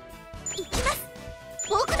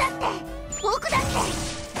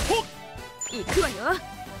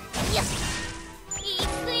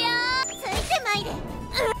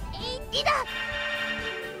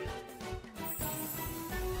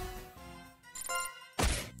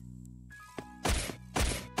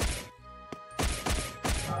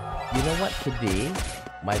 You know what, today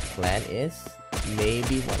my plan is,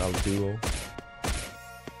 maybe what I'll do,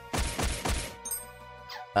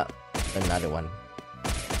 another one.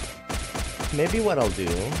 Maybe what I'll do,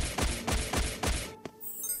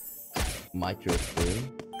 might throw through.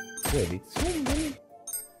 Wait,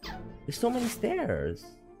 there's so many stairs.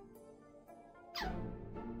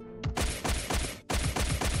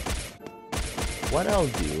 What I'll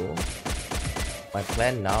do, my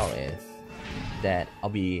plan now is that I'll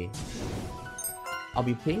be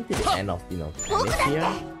playing to the end of, you know, tennis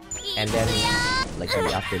here, and then like in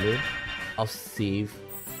the afternoon I'll save,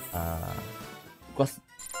 because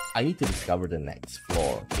I need to discover the next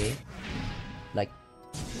floor. Okay, like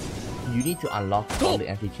you need to unlock all the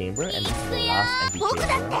antechamber, and this is the last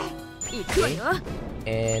antechamber. Okay,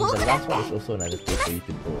 and the last one is also another place for you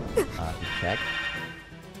to go to check.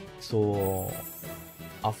 So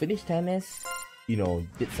I'll finish tennis, you know,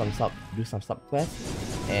 do some sub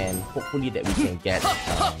quests, and hopefully that we can get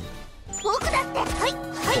all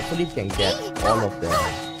of the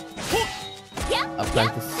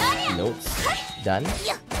apprentice notes done,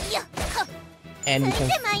 and we can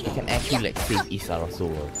actually like save Isara's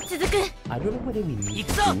soul. I don't know whether we need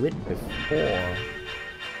to do it before.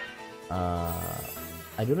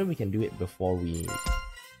 I don't know if we can do it before we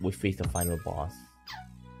face the final boss.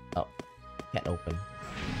 Oh, can't open.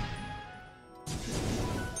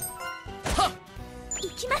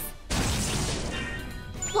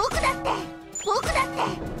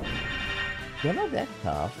 They're not that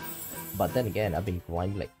tough, but then again, I've been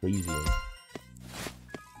grinding like crazy.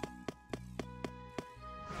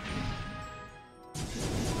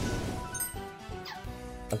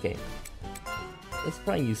 Okay, let's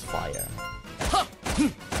try and use fire.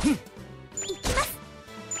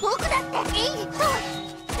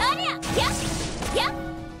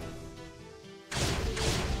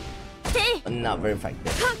 Not very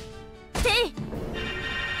effective.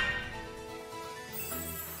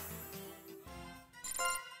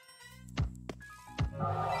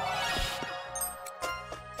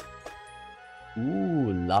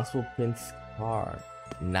 Ooh, Last Prince card.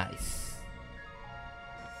 Nice.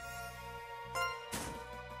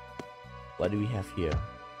 What do we have here?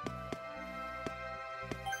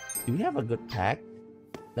 Do we have a good pack?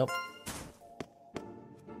 Nope.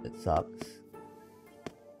 That sucks.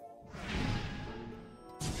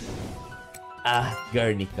 Ah,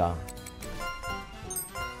 Guernica.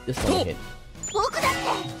 Just one hit.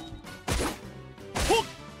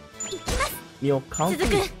 You know,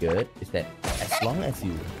 counting is good, is that as long as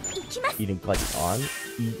you don't got it on,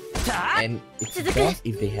 and it's best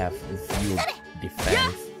if they have zero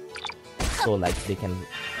defense. So like they can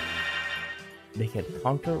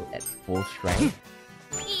counter at full strength.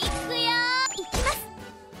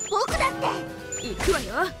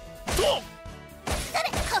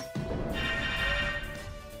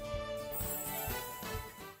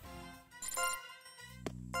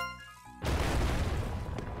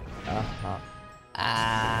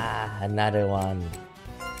 Another one.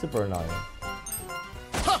 Super annoying.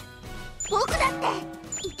 僕だって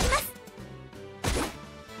行きます。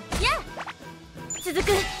やあ続く。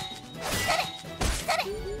それそれ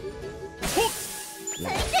それ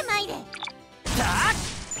で参れ。さあ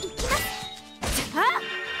行きます。さ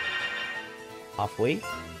あ Halfway.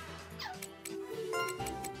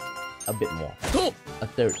 A bit more. A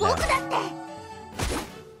third 僕 now. だって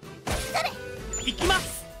それ行きま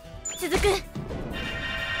す。続く。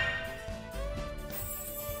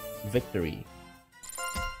 Victory.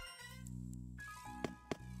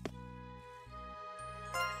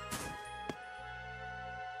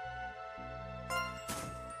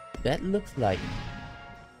 That looks like...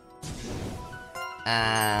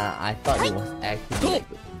 I thought it was actually like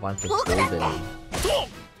a bunch of golden...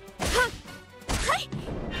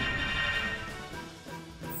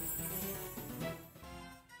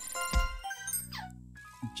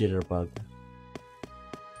 Jitterbug.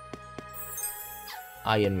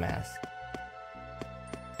 Iron Mask.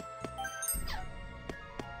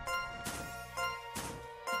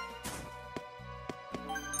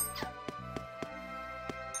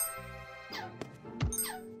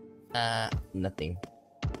 Nothing.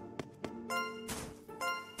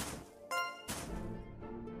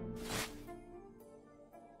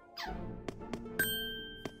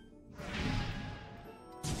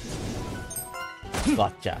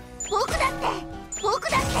 Gotcha. 僕だって僕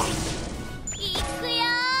だって行くよ。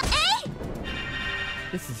えい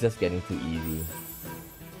This is just getting too easy.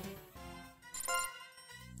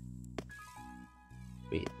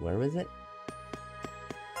 Wait, where is it?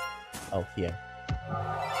 Oh, here.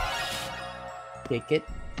 Take it.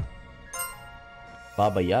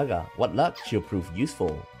 Baba Yaga. What luck? She'll prove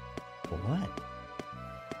useful. For what?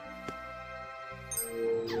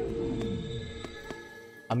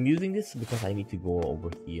 I'm using this because I need to go over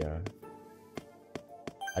here.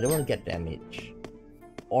 I don't want to get damage.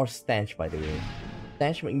 Or stench, by the way.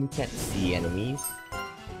 Stench means you can't see enemies.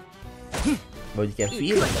 But you can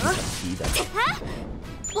feel them, but you can't see them.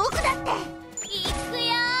 僕だって行く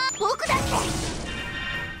よ。僕だって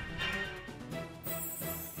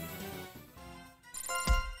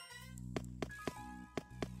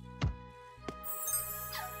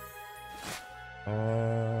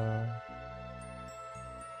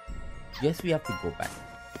Guess we have to go back.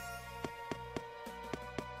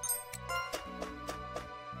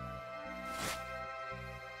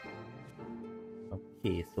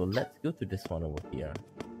 Okay, so let's go to this one over here.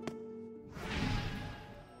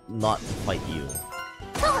 Not to fight you.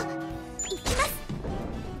 行きま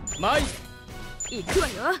す。マイ行くわ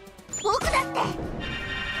よ。僕だって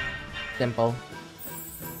Temple.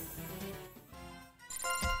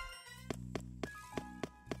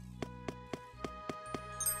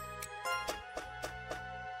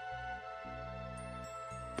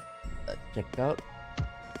 Check out.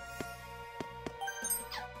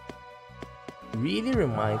 Really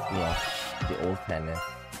reminds me of the old tennis.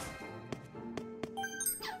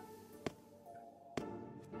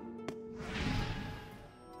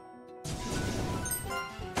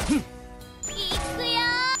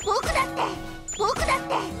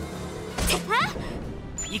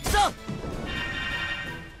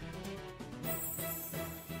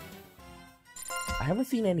 I haven't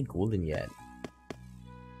seen any golden yet.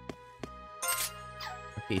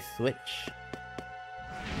 Okay, switch.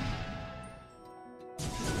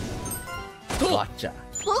 Gotcha.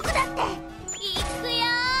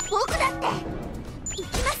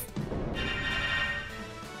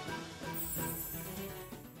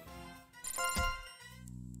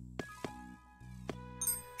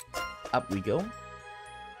 Up we go.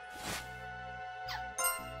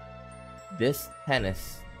 This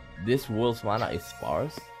tennis, this world's mana is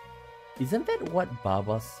sparse. Isn't that what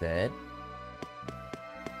Baba said?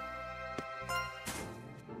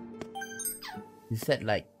 He said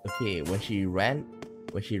like, okay, when she ran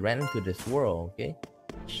into this world, okay,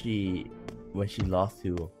 when she lost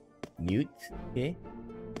to Newt, okay,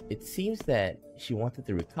 it seems that she wanted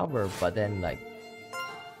to recover, but then like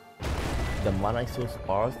the mana is so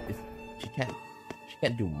sparse, she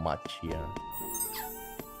can't do much here,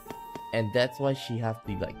 and that's why she has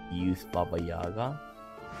to like use Baba Yaga.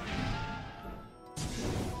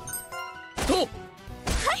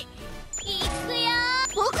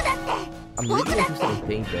 I'm really interested in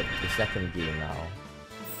playing the second game now.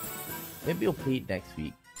 Maybe I'll play it next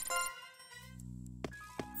week.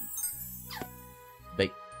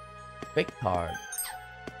 Big card.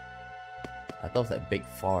 I thought it was like big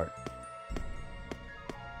fart.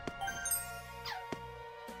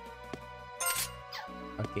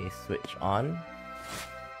 Okay, switch on.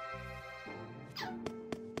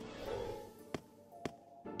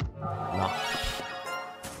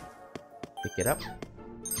 Pick it up.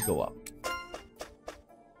 Go up.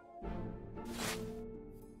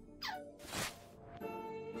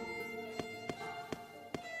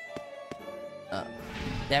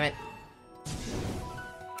 Damn it.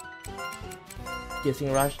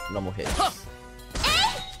 Kissing rush, normal hit.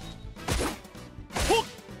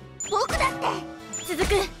 僕だって続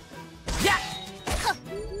く。やっ。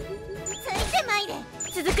ついてまいれ。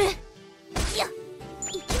続く。よ。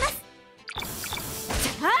行きます。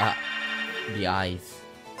The eyes.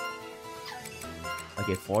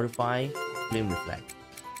 Okay, fortify, flame reflect,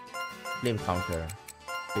 flame counter,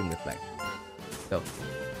 flame reflect. Go.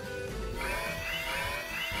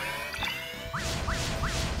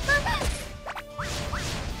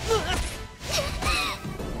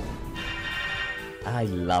 I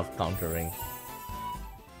love countering.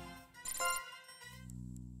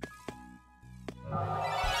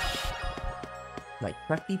 Like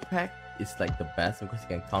Crappy Pack is like the best because you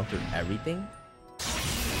can counter everything.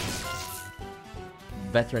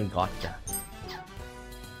 Veteran gotcha.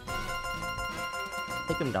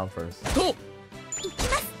 Take him down first. Go! 行き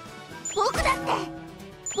ます。僕だって。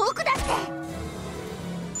僕だって。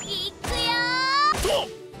行くよー。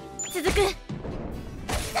続く。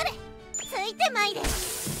それ。ついてまいれ。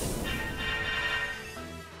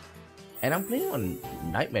And I'm playing on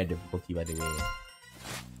Nightmare difficulty, by the way.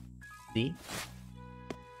 See?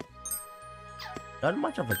 Not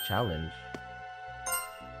much of a challenge.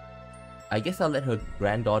 I guess I'll let her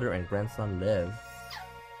granddaughter and grandson live.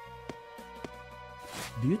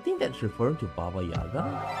 Do you think that's referring to Baba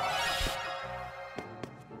Yaga?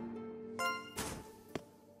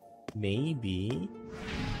 Maybe.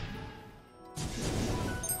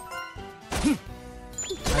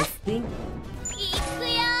 I think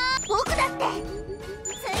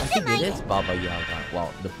it is Baba Yaga.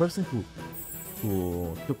 Wow, the person who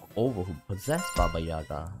took over, who possessed Baba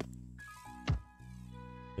Yaga.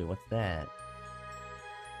 Wait, what's that?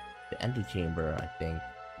 The antechamber, I think.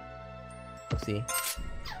 Let's see.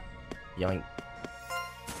 Yoink.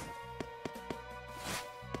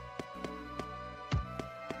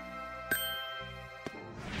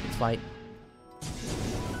 Let's fight.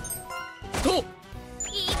 Go!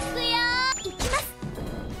 行きます。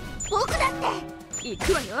僕だって。行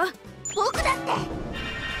くわよ。僕だって。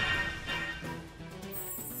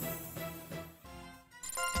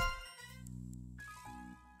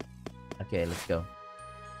Okay, let's go.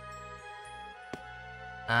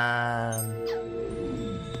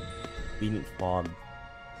 We need fog.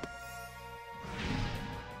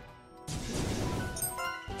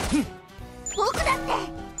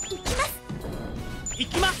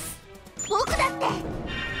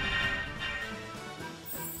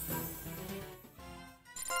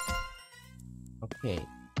 Okay.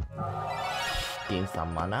 Gain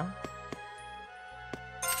some mana.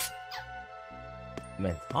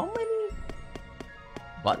 Man, how many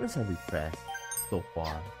buttons have we pressed so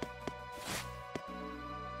far?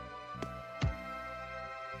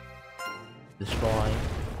 Destroy.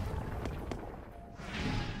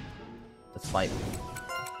 Let's fight.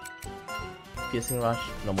 Piercing rush,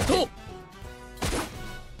 normal hit.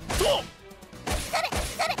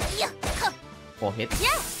 4 hits.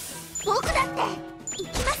 僕だって行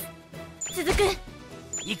きます。続く。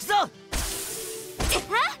行くぞ。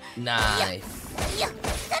Nice.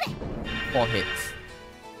 4 hits.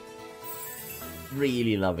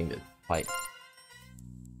 Really loving this fight.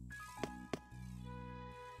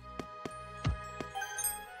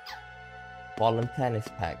 Fallen Tennis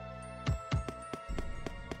Pack.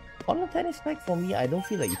 Fallen Tennis Pack for me, I don't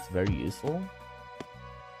feel like it's very useful.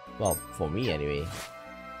 Well, for me anyway.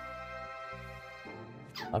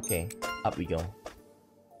 Okay, up we go.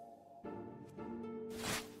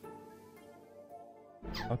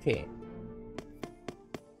 Okay.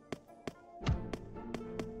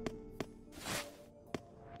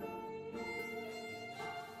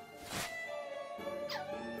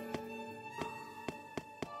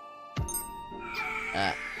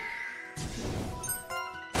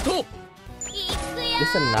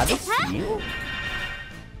 There's another seal?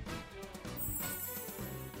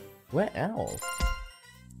 Where else?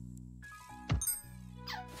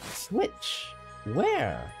 Switch?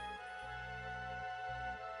 Where?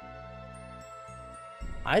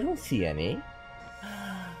 I don't see any.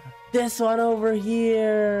 This one over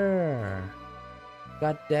here!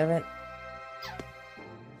 God damn it.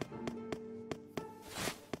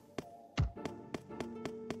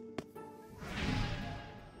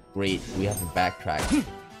 Great, we have to backtrack.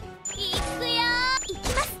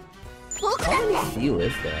 How many seal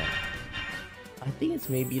is there? I think it's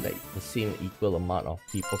maybe like the same equal amount of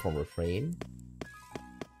people from Refrain.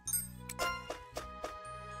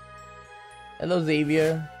 Hello,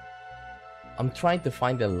 Xavier. I'm trying to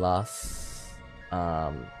find the last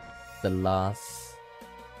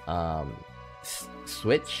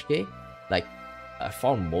switch. Okay, like I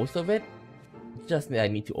found most of it. Just I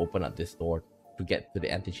need to open up this door to get to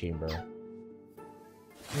the antechamber.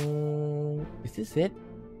 Is this it?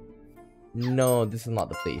 No, this is not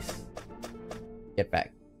the place. Get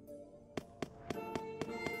back.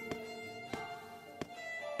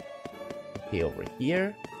 Okay, over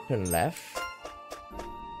here. Turn left.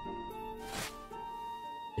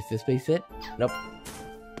 Is this place it? Nope.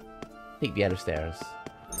 Take the other stairs.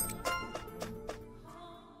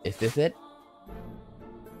 Is this it?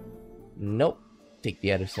 Nope. Take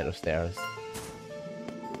the other set of stairs.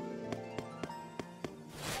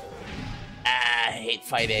 I hate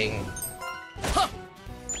fighting. Huh.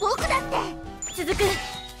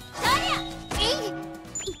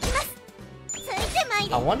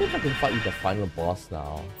 I wonder if I can fight with the final boss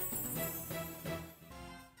now.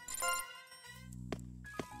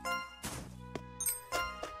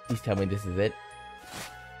 Please tell me this is it.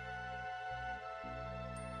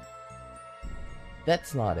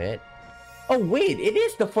 That's not it. Oh wait, it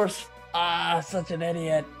is the first. Such an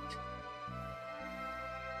idiot.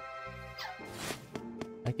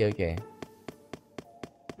 Okay.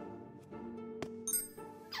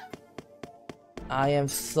 I am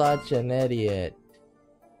such an idiot.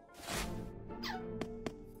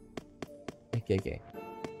 Okay.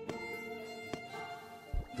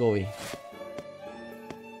 Go away.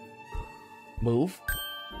 Move.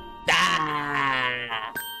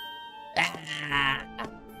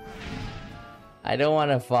 I don't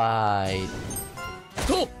want to fight.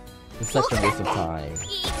 It's such a waste of time.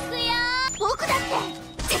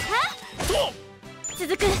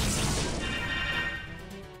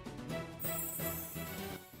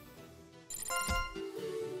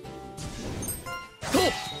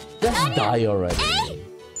 Just die already.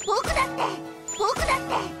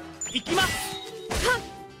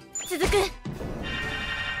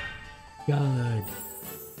 God.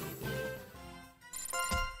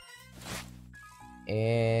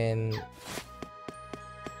 And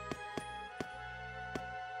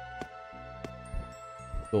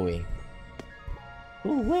go away.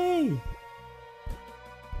 Go away.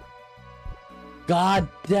 God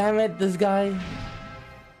damn it, this guy.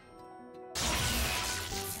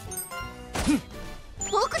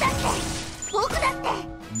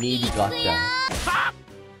 Meaty gotcha.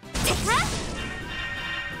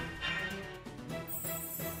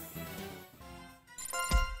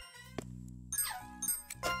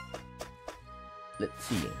 Let's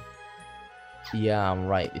see. Yeah, I'm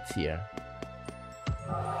right. It's here.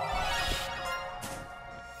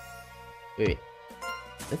 Wait.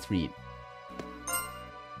 Let's read.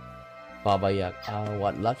 Baba Yak.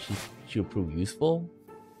 What luck should prove useful?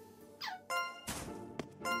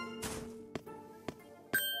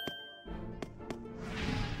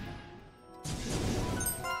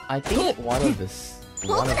 I think one of the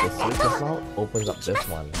switches now opens up this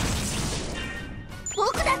one.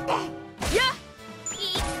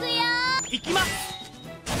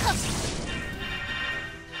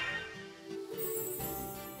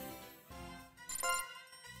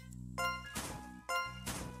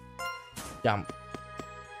 Jump.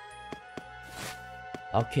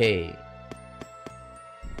 Okay.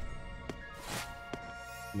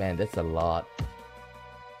 Man, that's a lot.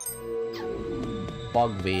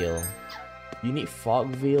 Fog Veil. You need Fog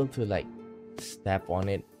Veil to like step on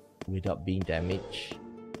it without being damaged.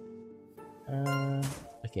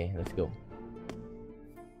 Okay, let's go.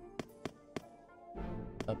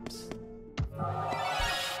 Oops.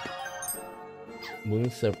 Moon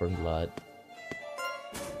Serpent Blood.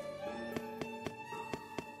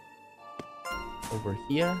 Over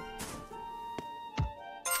here.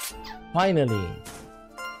 Finally.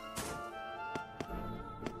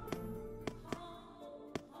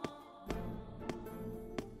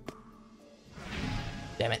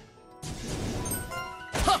 Damn it.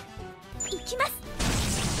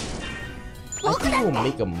 I think we'll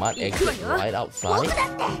make a mud exit right outside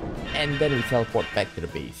and then we teleport back to the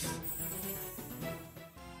base.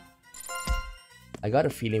 I got a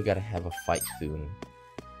feeling we gotta have a fight soon.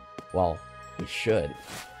 Well, we should.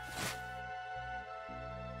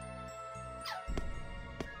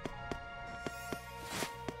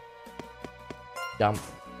 Jump,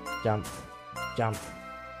 jump, jump.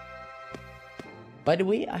 By the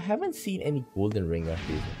way, I haven't seen any golden ringer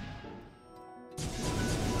here.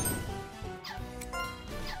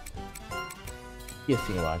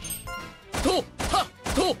 Piercing Rush.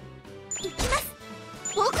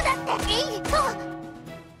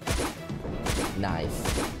 Nice.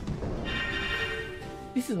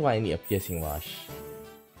 This is why I need a piercing rush.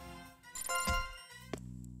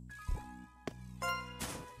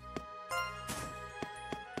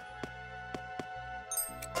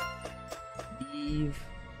 Leave.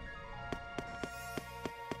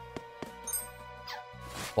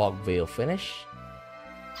 Fog Veil finish.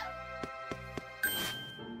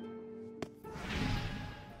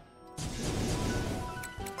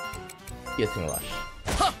 Piercing rush.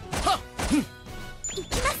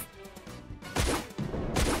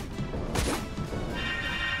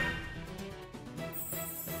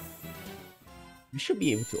 We should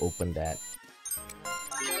be able to open that.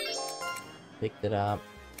 Pick that up.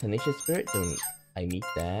 Tenacious Spirit, don't I need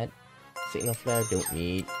that. Signal Flare, don't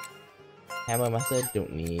need. Hammer Master,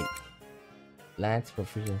 don't need. Lance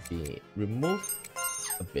Proficiency, remove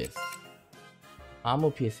Abyss.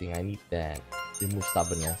 Armor Piercing, I need that. Remove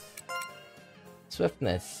Stubbornness.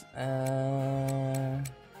 Swiftness,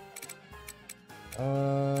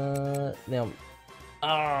 now,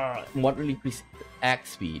 moderately increase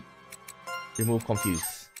axe speed. Remove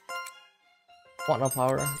Confuse. Quantum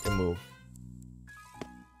Power, remove.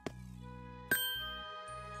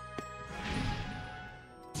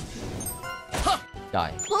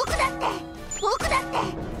 Die.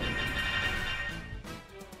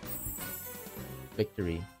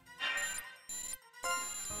 Victory.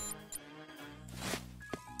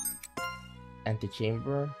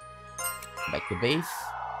 Antechamber. Back to base.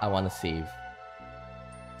 I want to save.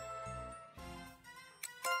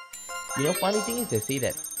 You know, funny thing is they say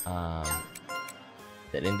that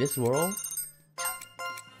that in this world,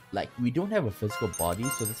 like, we don't have a physical body,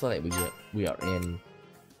 so that's why, like, we're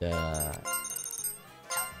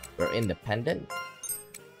independent,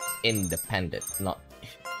 not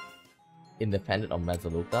independent of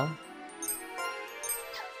Mazaluka.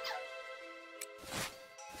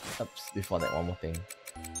 Oops, before that, one more thing.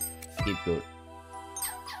 Scapegoat.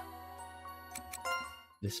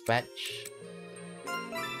 Dispatch.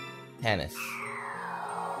 Tennis.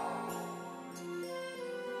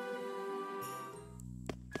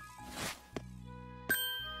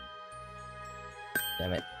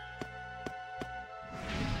 Damn it.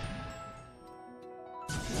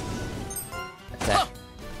 Attack.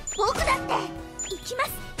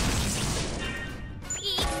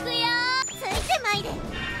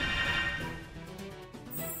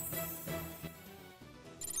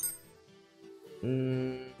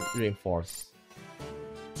 Reinforce.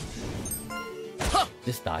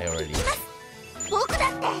 Just die already.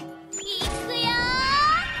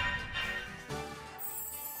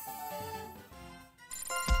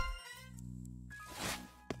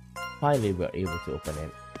 Finally, we're able to open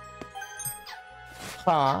it.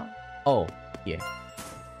 Huh? Oh, yeah.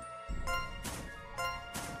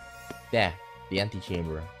 There, the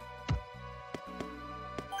antechamber.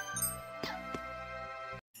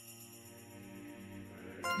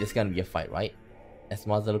 This is gonna be a fight, right? As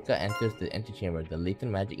Mazaruka enters the antechamber, the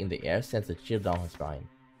latent magic in the air sends a chill down her spine.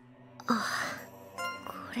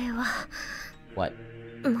 What? What?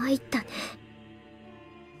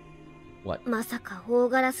 まさか大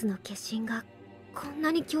ガラスの化身がこん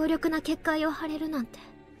なに強力な結界を張れるなんて。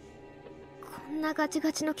こんなガチ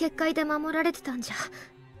ガチの結界で守られてたんじゃ、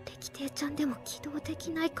力帝ちゃんでも起動で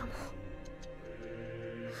きないかも。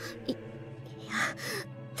いや、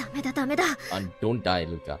ダメだ。Don't die,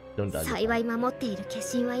 Luca. Don't die. 幸い守っている化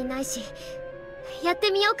身はいないし、やっ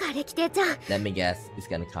てみようか、力帝ちゃん。Let me guess, it's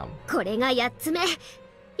gonna come. これが8つ目。いく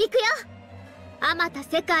よ。あまた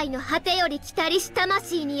世界の果てより来たりし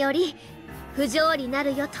魂により不条理な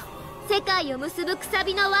るよと世界を結ぶくさ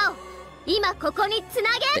びの輪を今ここにつな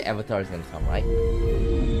げ。 The avatar is gonna come, right?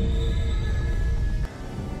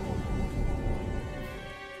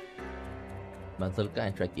 Mazaruka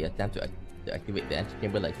and Treki attempt to activate the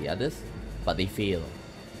antechamber like the others, but they fail.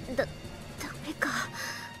 ダメか。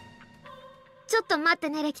ちょっと待って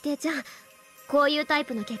ね、力帝ちゃん。こういうタイ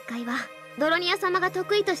プの結界はドロニア様が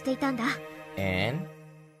得意としていたんだ。And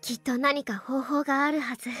きっと何か方法がある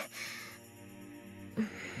はず。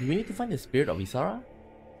 do we need to find the spirit of Isara?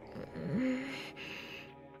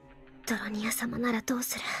 ドロニア様ならどう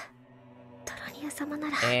する？ドロニア様な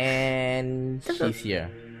ら。 And she's here.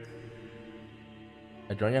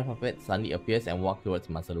 A Dronya puppet suddenly appears and walks towards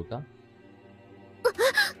Masaruka.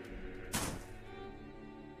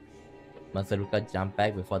 Masaruka jumped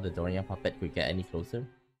back before the Dronya puppet could get any closer.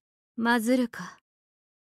 マズルカ、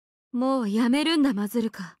もうやめるんだマズル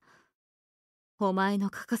カ。お前の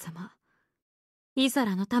カカ様、イサ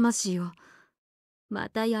ラの魂をま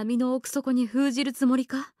た闇の奥底に封じるつもり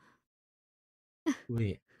か？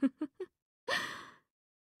 Wait.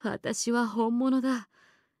 私は本物だ。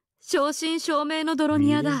正真正銘のドロ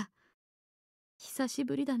ニアだ。久し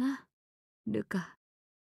ぶりだな、ルカ。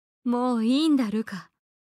もういいんだ、ルカ。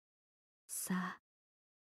さあ、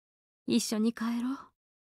一緒に帰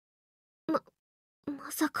ろう。ま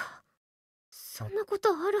さかそんなこと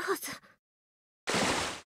あるはず。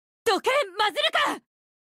どけ、マズルカ。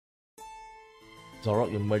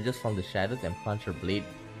 Zorok emerges from the shadows and plunges her blade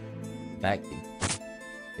back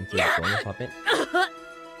into the Dronya puppet.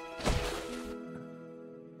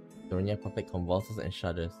 Dronya puppet convulses and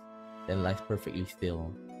shudders, then lies perfectly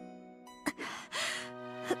still.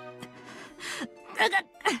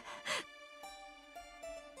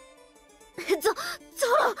 ゾ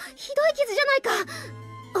ロ、ひどい傷じゃないか。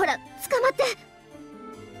ほら、捕まって。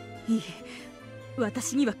いい、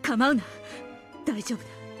私には構うな。大丈夫だ。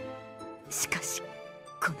しかし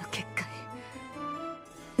この結界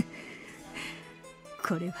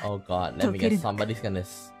これは Oh god, let me guess, somebody's gonna...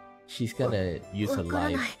 She's gonna use her わから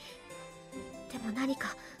ない。 life. でも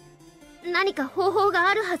何か方法が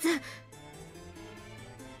あるはず。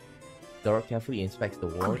 Zorok carefully inspects the こ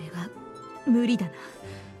ward. れは無理だな。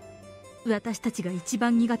私たちが一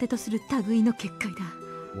番苦手とする類の結界だ。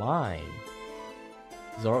 Why?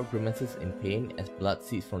 Zorok grimaces in pain as blood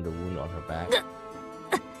seeps from the wound on her back.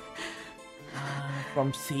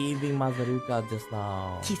 From saving Mazaruka just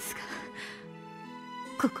now. 傷が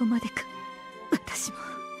ここまでか。私も。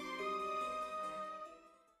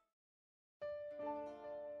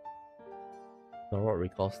 Zorok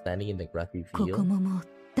recalls standing in the grassy ここ field. ももう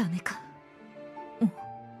ダメか。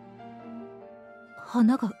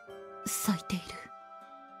花が咲いている。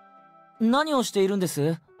何をしているんで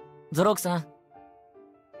す、ゾロクさん。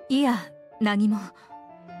いや、何も。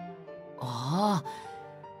ああ、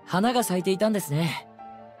花が咲いていたんですね。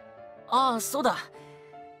ああ、そうだ。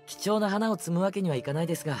貴重な花を摘むわけにはいかない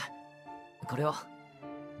ですが、これを。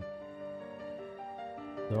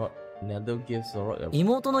Nendo gives Zorok a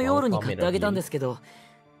妹のヨールに買ってあげたんですけど、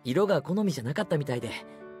色が好みじゃなかったみたいで、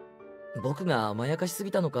僕が甘やかしす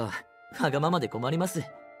ぎたのか、わがままで困ります。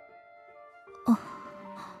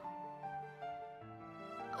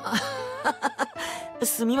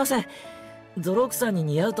すみません。ゾロークさんに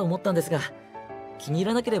似合うと思ったんですが、気に入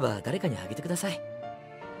らなければ誰かにあげてください。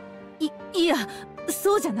いや、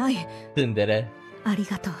そうじゃない。 Tsundere. あり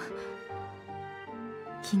がとう。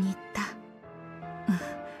気に入った。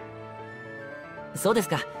そうです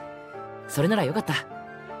か。それならよかった。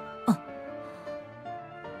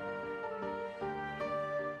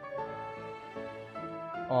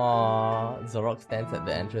Zorok stands at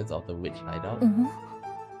the entrance of the witch hideout.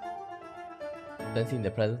 Sensing the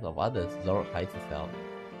presence of others, Zorok hides herself.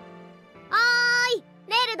 おーい、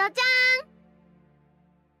ネルドち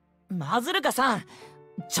マズルカさん、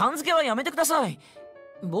ちゃん付けはやめてください。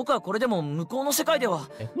僕はこれでも向こうの世界では。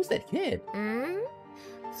And who's that kid? ゃん。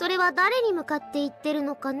それは誰に向かって言ってる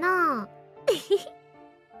のかな。言っ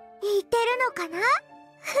てるのかな。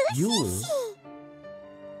 You?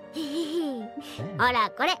 ほら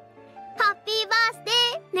これ、ハッピーバースデ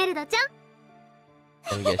ーネルドちゃん。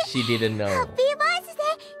 And yes, she didn't know. ハッピーバースデー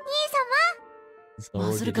兄様。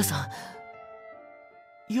マズルカさ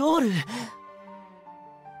ん、ヨール。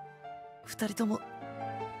二人とも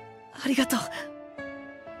ありがとう。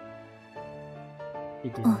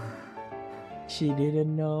She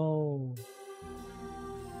didn't know.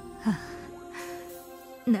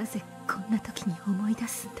 なぜこんな時に思い出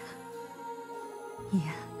すんだ。い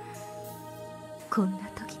や、こんな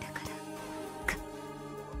時だからか。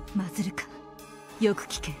マズルカ、よく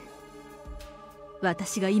聞け。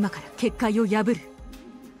私が今から結界を破る。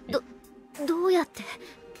どうやって。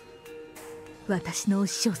私のお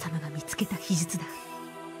師匠様が見つけた秘術だ。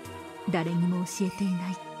誰にも教えてい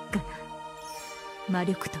ないがな。魔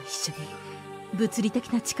力と一緒に物理的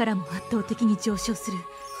な力も圧倒的に上昇する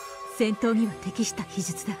戦闘には適した秘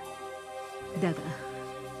術だ。だが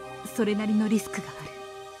それなりのリスクがある。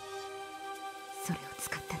それを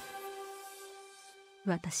使ったら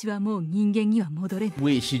私はもう人間には戻れない。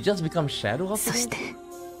 Wait, she just becomes Shadow of そして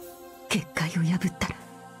結界を破ったら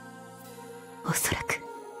おそらく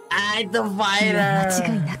I'm the いや fighter!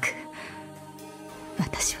 間違いなく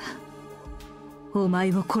私はお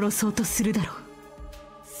前を殺そうとするだろう。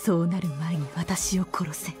そうなる前に私を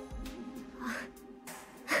殺せ。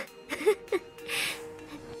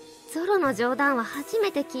ゾロの冗談は初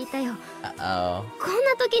めて聞いたよ。 Uh-oh. こん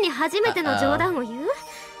な時に初めての冗談を言う。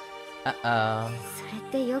 Uh-oh. それ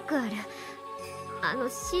ってよくある、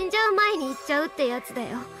死んじゃう前に言っちゃうってやつだ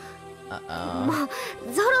よ。 Uh-oh. もう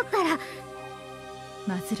ゾロったら。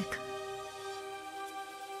マズルカ、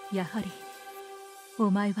やはりお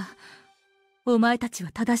前たちは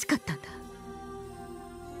正しかったんだ。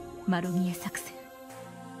マロミエ作戦、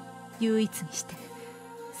唯一にして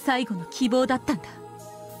最後の希望だったんだ。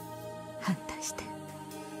反対して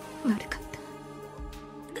悪かっ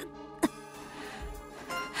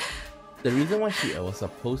た。 The reason why she was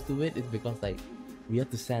opposed to it is because like we have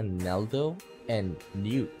to send Neldo and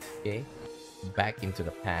Newt, okay, back into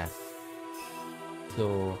the past.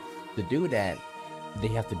 So to do that, they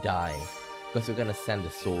have to die because we're gonna send the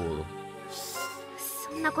soul.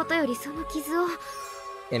 そんなことよりその傷を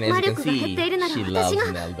And as 魔 you can 力が減 see, っているなら she 私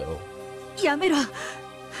loves が Neldo. やめろ。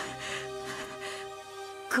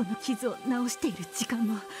この傷を治している時間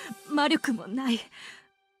も魔力もない。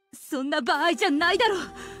そんな場合じゃないだろう。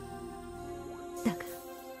だから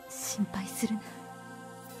心配するな。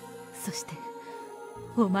そして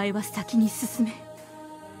お前は先に進め。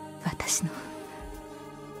私の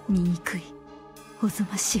醜いおぞ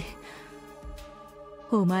ましい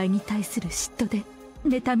お前に対する嫉妬で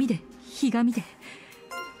妬みでひがみで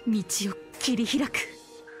道を切り開く。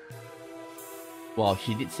 Well,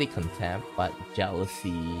 she did say contempt, but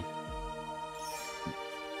jealousy,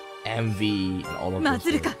 envy, and all of マ those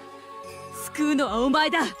ズル things. か。救うのはお前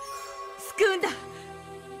だ。救うんだ。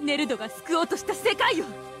ネルドが救おうとした世界を。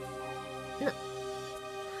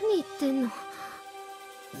何言ってんの。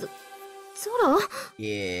ゾロ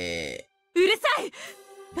Yeah. うるさい。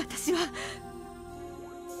私は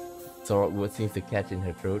Zoro would seems to catch in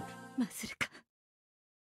her throat. マズルか。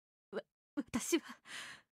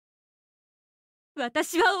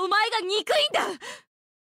私はお前が憎いんだ。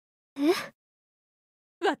え、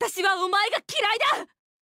私はお前が嫌いだ。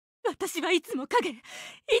私はいつも影、い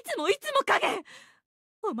つも影。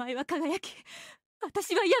お前は輝き、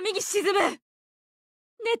私は闇に沈む。妬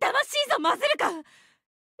ましいぞマズルか。憎ら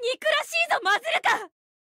しいぞマズルか。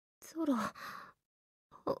ゾ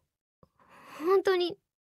ロ、本当に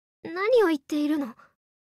何を言っているの。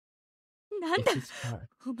なんだ This is hard.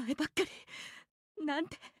 お前ばっかり。なん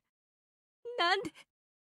で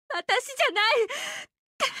私じゃない。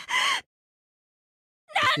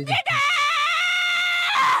 Is this,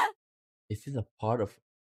 is this a part of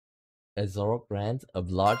as Zoro grants, a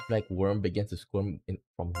large black worm begins to squirm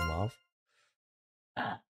from her mouth.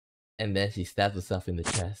 And then she stabs herself in the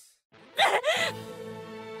chest.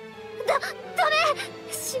 ダメ、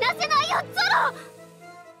死なせないよゾ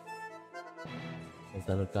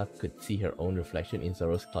ロ。 Zaruka could see her own reflection in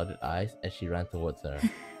Zoro's clouded eyes as she ran towards her.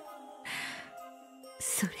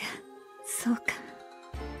 そりゃそうか。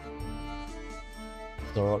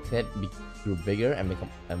 Zoro's head grew bigger and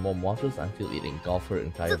more monstrous until it engulfed her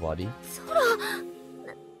entire body. ゾロ、なん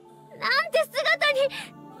て姿に。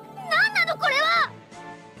なんなのこれは。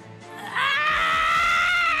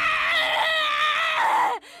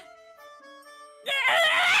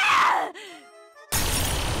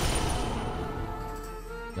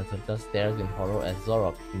Zaruka stares in horror as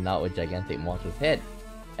Zoro, now a gigantic monstrous head,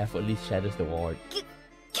 effortlessly shatters the wall. 結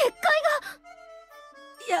界が。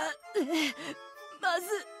まず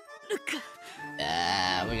るか。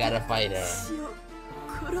 Ah, we gotta fight her. 死を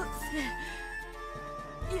殺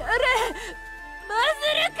せ。やれまず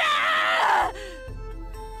るか。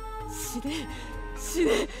死ね死ね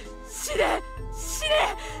死ね死ね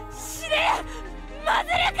死ねまず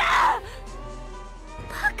るか。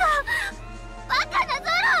バカなゾロ。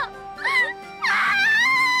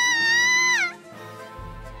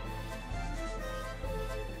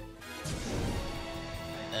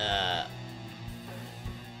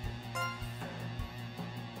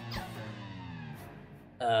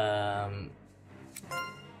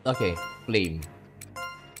Okay, flame.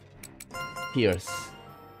 Pierce.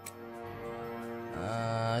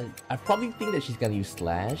 I probably think that she's gonna use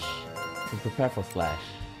slash. So prepare for slash.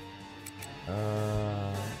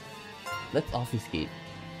 Let's obfuscate.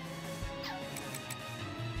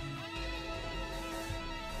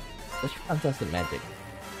 Let's try untested magic.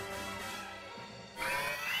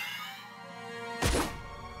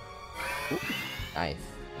 Ooh, nice.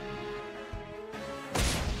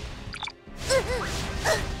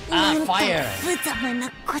 Ah, fire! 無様な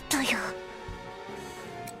ことよ。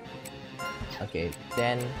 Okay,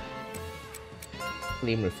 then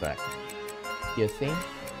flame reflect. Piercing.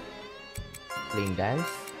 Flame dance.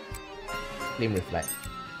 Flame reflect.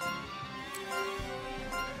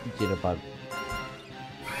 Jitterbug.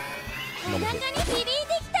 Normal hit. 響いて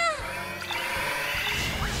きた。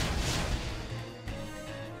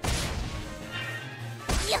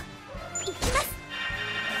 よっ、行きます。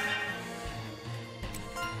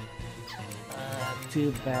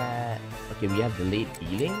 Too bad. Okay, we have delayed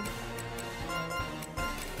healing.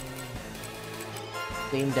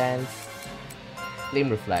 Flame dance. Flame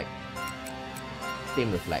reflect.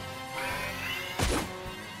 Flame reflect.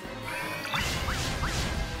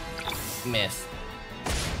 Miss.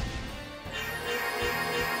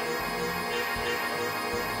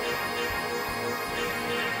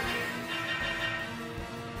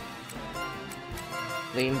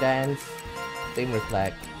 Flame Dance, Flame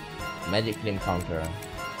Reflect, Magic Flame Counter,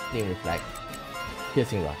 Flame Reflect,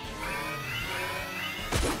 Piercing Rush.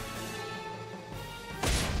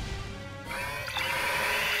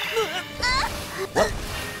 What?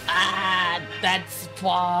 Ah, that's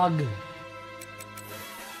fog!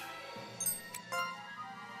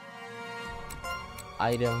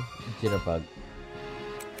 Item, Jitterbug.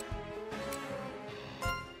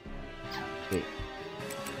 Wait.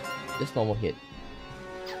 Just normal hit.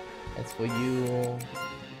 As for you,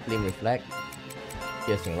 Flame Reflect,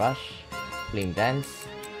 Piercing Rush, Flame Dance,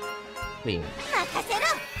 Flame. 任せろ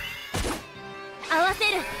合わせ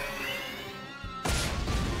る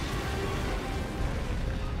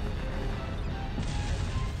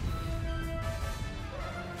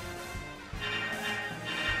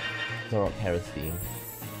Zorok Heresy.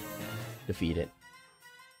 Defeated.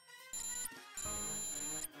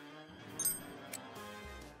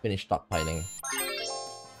 Finish stockpiling.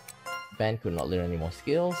 Ban could not learn any more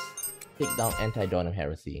skills. Take down Anti-Dawn of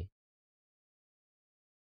Heresy.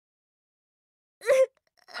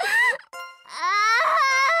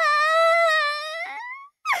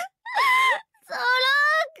 ソロ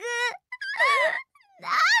ークな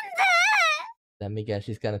んで Let me guess,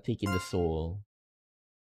 she's gonna take in the soul.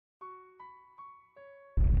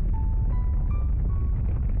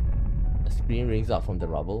 A scream rings out from the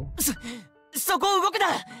rubble. そこを動くな。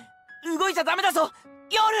動いちゃダメだぞ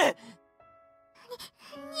夜。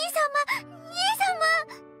兄様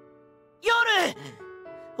夜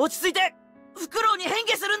落ち着いてフクロウに変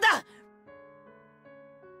化するんだ。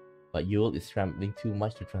 But Yule is trembling too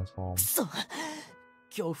much to transform. そう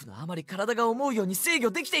恐怖のあまり体が思うように制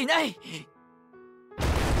御できていない。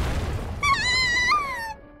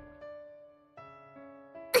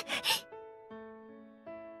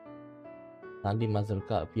Suddenly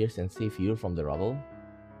Mazurka appears and saves Yule from the rubble.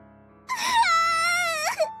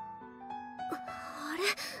 あれも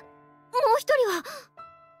う一人は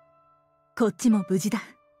こっちも無事だ。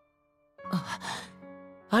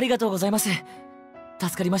ありがとうございます。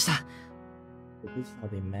助かりました。But this is how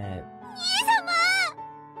they met.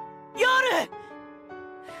 夜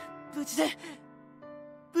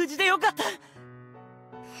無事でよかった。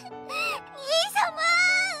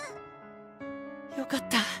よかっ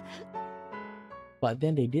た。 But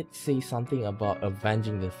then they did say something about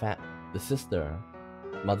avenging the sister.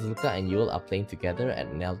 Mazurka and Yule are playing together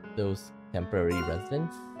at Nelto's temporary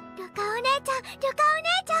residence. ルカお姉ちゃん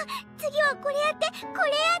次はこれやって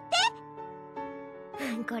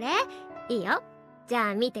これいいよじゃ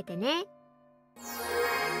あ見ててね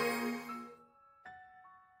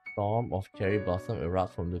Storm of cherry blossom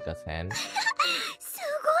erupts from Luca's hand. す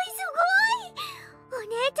ごいお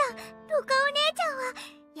姉ちゃんルカお姉ちゃんは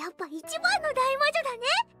やっぱ一番の大魔女だ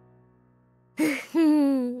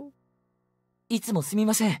ねいつもすみ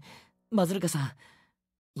ませんマズルカさん。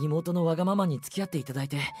妹のわがままに付き合っていただい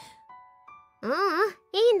て。い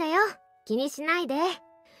いんだよ気にしないで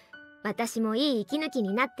私もいい息抜き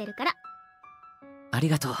になってるからあり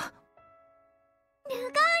がとう。ルカお姉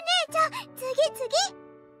ちゃん次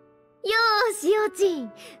よーしよち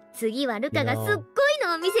ん次はルカがすっごい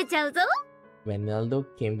のを見せちゃうぞ When Neldo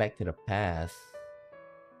came back to the past,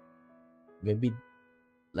 maybe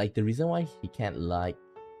like the reason why he can't like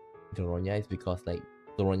Dronya is because like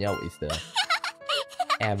Dronya is the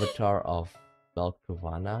avatar of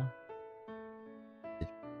Valkravana.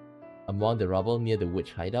 Among the rubble near the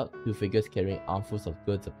witch hideout, two figures carrying armfuls of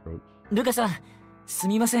goods approach. ルカさんす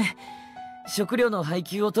みません。食料の配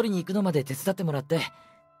給を取りに行くのまで手伝ってもらって。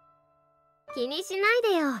気にしない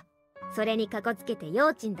でよそれにかこつけて幼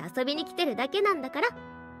稚園で遊びに来てるだけなんだから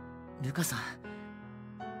ルカさ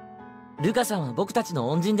んは僕たちの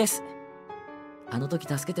恩人です。あの時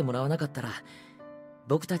助けてもらわなかったら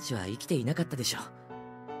僕たちは生きていなかったでしょう。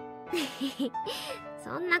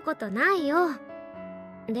そんなことないよ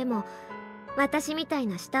でも私みたい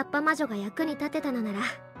な下っ端魔女が役に立てたのなら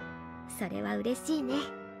それは嬉しいね。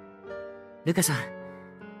ルカさん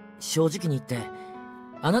正直に言って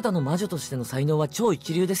あなたの魔女としての才能は超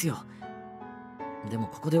一流ですよ。でも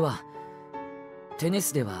ここではテネ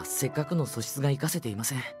スではせっかくの素質が活かせていま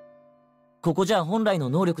せん。ここじゃ本来の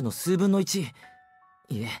能力の数分の1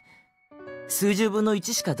いえ数十分の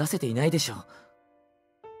1しか出せていないでしょう。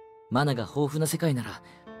マナが豊富な世界なら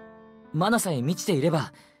マナさえ満ちていれ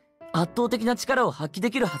ば圧倒的な力を発揮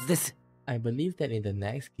できるはずです。 I believe that in the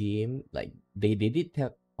next game, like they did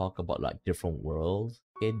talk about like different worlds.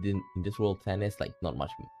 In this world, tennis like not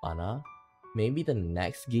much mana. Maybe the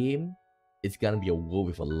next game is gonna be a world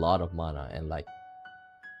with a lot of mana and like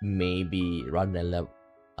maybe rather than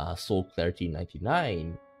Soul Clarity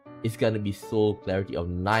 99, it's gonna be soul clarity of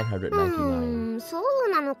 999. そう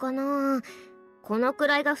なのかな。このく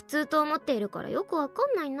らいが普通と思っているからよくわか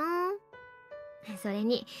んないな。それ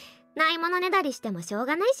にないものねだりしてもしょう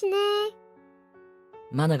がないしね。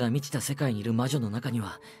マナが満ちた世界にいる魔女の中に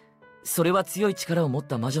は、それは強い力を持っ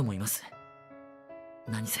た魔女もいます。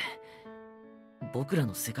何せ僕ら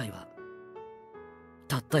の世界は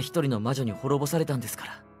たった一人の魔女に滅ぼされたんですか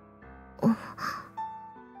ら。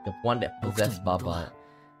The one that 僕と possessed 妹は Baba.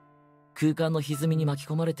 空間の歪みに巻き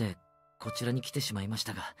込まれてこちらに来てしまいまし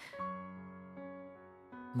たが、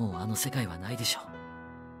もうあの世界はないでしょ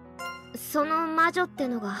う。その魔女って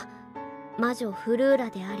のが魔女フルーラ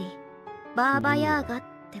であり、バーバヤーガっ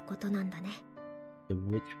てことなんだね。 The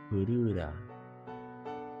witch Furura.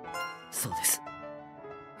 そうです。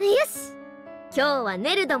よし、今日は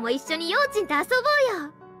ネルドも一緒にヨーチンと遊ぼう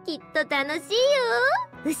よ。きっと楽しいよ。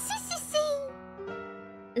うししし。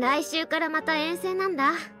来週からまた遠征なん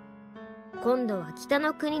だ。今度は北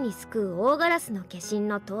の国に救う大ガラスの化身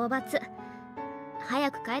の討伐。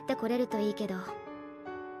早く帰ってこれるといいけど。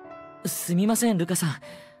すみませんルカさん、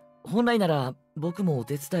本来なら僕もお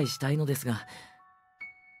手伝いしたいのですが、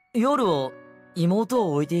夜を妹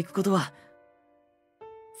を置いていくことは。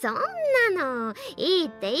そんなのいいっ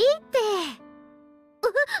ていいって。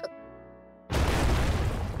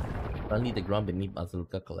Suddenly the ground beneath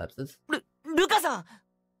Azulka collapses. ルカさん。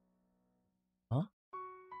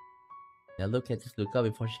 Nello catches Luca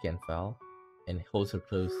before she can fall and holds her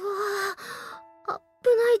close. うわあ、危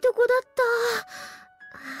ないとこだった。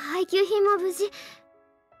配給品も無事。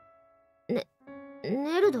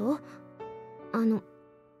ネルド？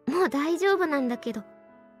もう大丈夫なんだけど。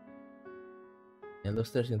Nello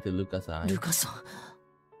stares into Luca's eyes. ルカさん。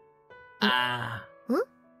Ah! ん？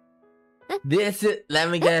 This is, let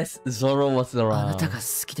me guess, Zoro was あな around. たが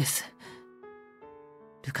好きです。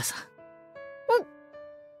ルカさん。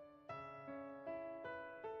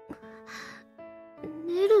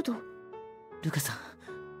ネルド。ルカさん。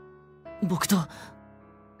僕と。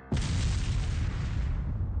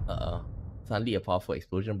Uh-oh. Suddenly a powerful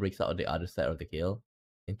explosion breaks out on the other side of the hill.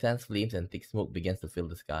 Intense flames and thick smoke begins to fill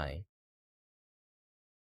the sky.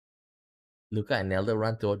 Luca and Nelda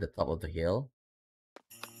run toward the top of the hill.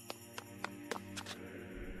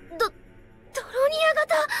 ドロニア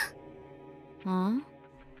型。ん？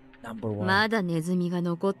 Number one. まだネズミが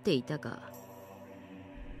残っていたか。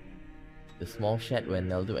The small shed where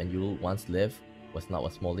Neldo and Yule once lived was now a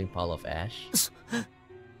smoldering pile of ash.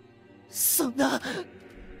 そんな。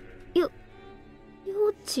ヨー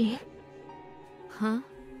チン。は？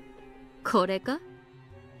これか？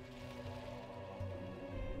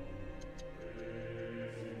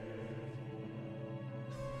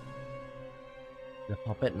 The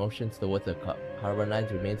puppet motions towards the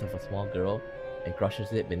carbonized remains of a small girl and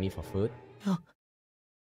crushes it beneath her foot.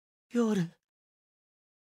 夜。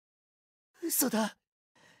嘘だ。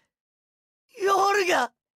夜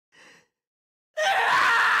が。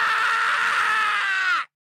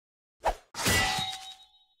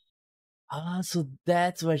Ah, so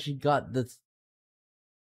that's where she got the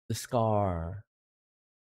scar.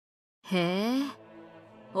 へえ、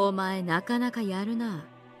お前なかなかやるな。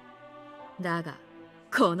だが、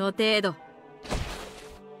この程度。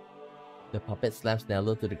The puppet slams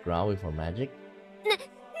Nello to the ground with her magic. ネルド！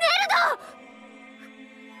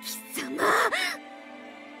貴様！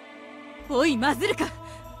おいマズルカ、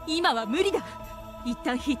今は無理だ。一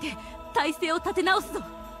旦引いて体勢を立て直すぞ。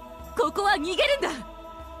ここは逃げるんだ。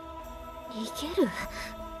逃げる？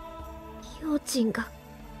ヨーチンが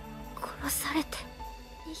殺されて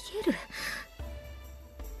逃げる？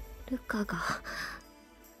ルカが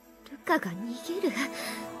逃げる？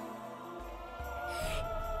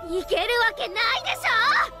逃げるわけないでし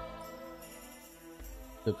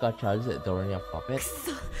ょ！ Luca charges at Doronia puppet. く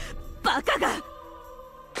そ、バカが！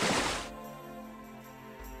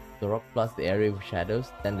 Zorok floods the area with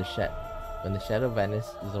shadows. Then when the shadow vanishes,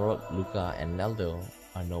 Zorok, Luca, and Neldo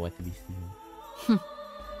are nowhere to be seen.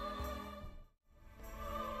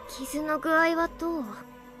 傷の具合はどう？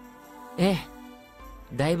ええ、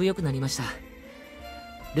だいぶ良くなりました。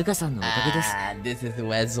ルカさんのおかげです。Ah, this is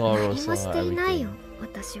where Zoro 何も saw していないよ everything.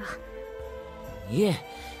 私は。いえ、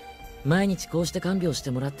毎日こうして看病し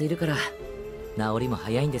てもらっているから治りも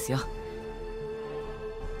早いんですよ。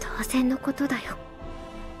当然のことだよ。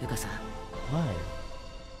ルカさん、 Why?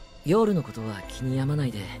 夜のことは気に病まな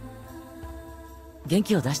いで元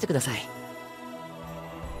気を出してください。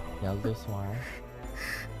 Neldo smiled.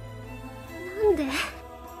 なんで？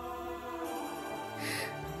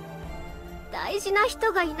大事な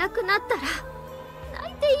人がいなくなったら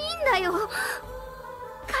泣いていいんだよ。枯れ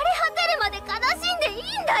果てるまで悲しんでいい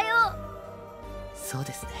んだよ。そう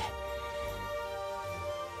ですね。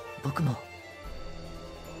僕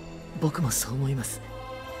もそう思います。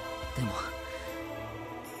でも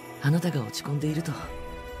あなたが落ち込んでいると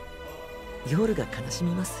夜が悲し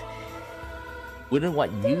みます。 Wouldn't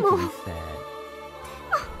want you to be sad.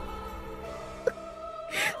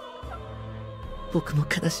 僕も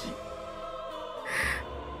悲しい。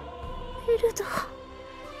エルド。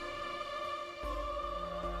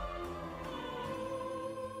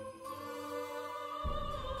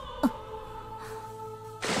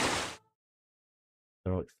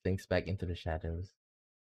Zoro sinks back into the shadows.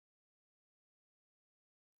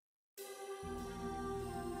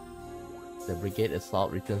 The brigade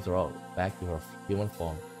assault returns Zoro back to her human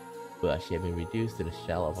form, but she had been reduced to the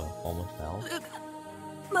shell of her former self.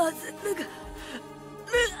 まずルガ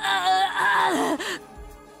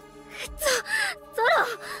ゾロ、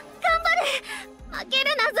頑張れ。負ける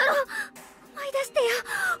な、ゾロ。思い出してよ。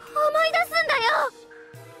思い出すんだよ。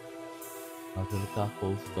Mazuka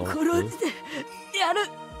holds Zoro 殺 close. してやる。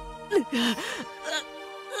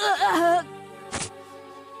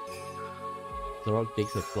 Zoro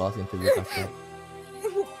digs her claws into Luka's neck.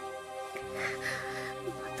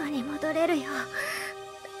 元に戻れるよ。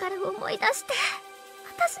だから思い出して。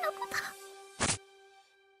私のこと。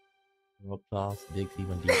Zoro claws digs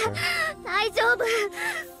even deeper. 大丈夫。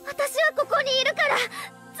私はここにいるから。ずっ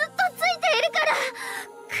とついているから。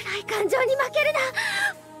暗い感情に負けるな。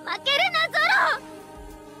負けるな、ゾロ。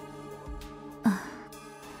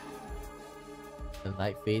The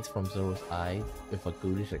light fades from Zoro's eyes with a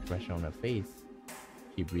ghoulish expression on her face.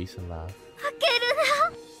 She breathes and laughs. 負けるな。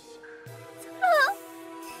ゾ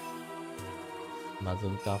ロ。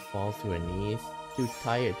 Mazuka falls to her knees, too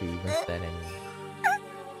tired to even stand anymore.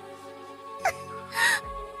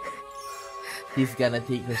 He's gonna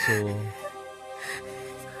take her soul. ごめん。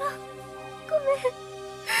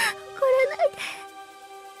怒らないで。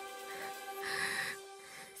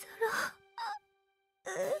ゾロ。ダ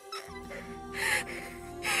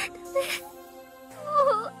メ。も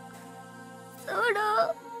う。ゾロ。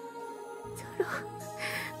ゾロ。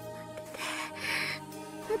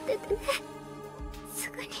待っててね。す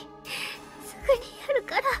ぐにやる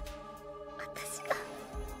から。私が。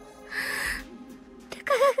ル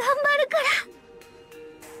カが頑張るから。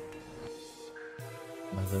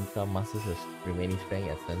Mazuka musters her remaining strength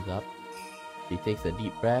and stands up. She takes a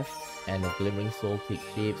deep breath, and a glimmering soul takes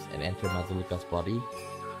shapes and enters Mazuka's body.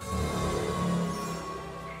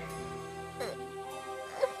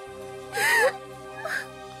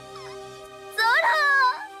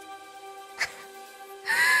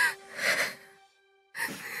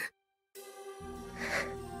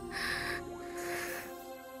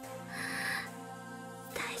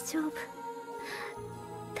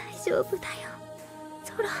 大丈夫だよ、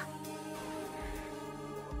ゾロ。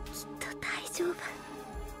きっと大丈夫。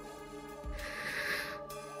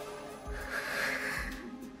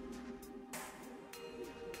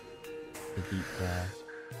The deep breath.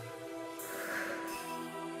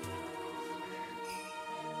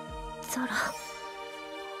 ゾロ、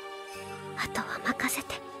あとは任せて。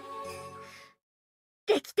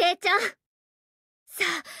撃艇ちゃん、さあ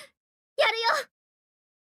やるよ。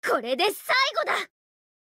これで最後だ。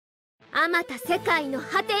あまた世界の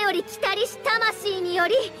果てより来たりし魂によ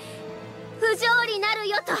り不条理なる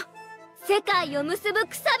よと世界を結ぶ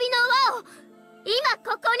くさびの輪を今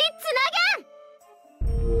ここにつなげん。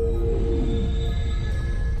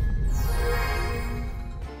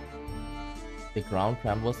 The ground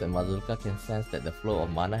trembles and Mazuka can sense that the flow of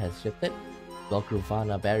mana has shifted. The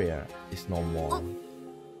Gruvana barrier is no more.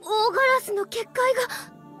 大ガラスの結界が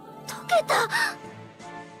溶けた。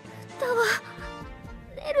だわ、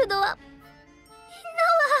ネルドは、みんな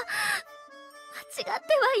は間違っ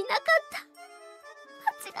てはいなかった。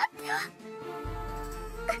間違っては。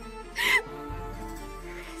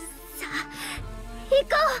さあ、行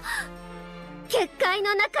こう。結界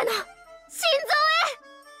の中の心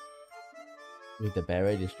臓へ。 With the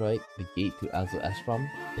barrier destroyed, the gate to Azu Ashram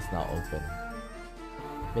is now open.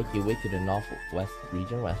 Make your way to the northwest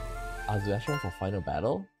region where Azu Ashram for final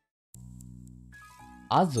battle.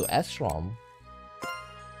 Azu Ashram?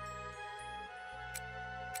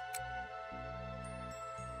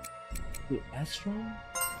 Azu Ashram?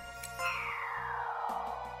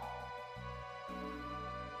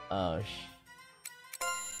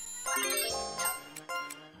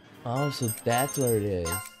 Oh, so that's where it is.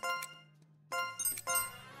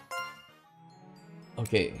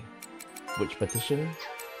 Okay, which petition?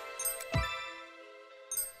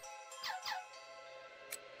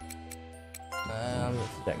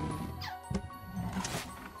 Let's check.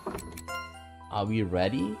 Are we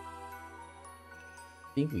ready?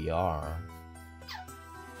 I think we are.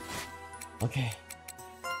 Okay.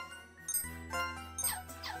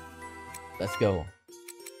 Let's go.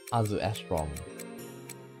 Azu Astrom.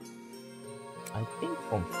 I think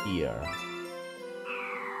from here.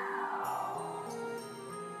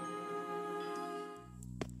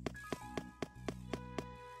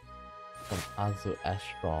 From Azu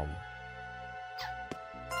Astrom.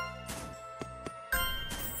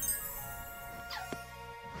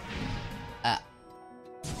 Ah.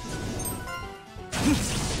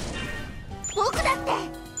 僕だって行くよ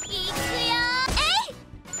えい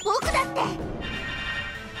僕だって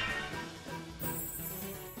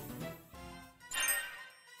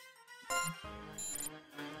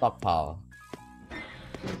Stockpile.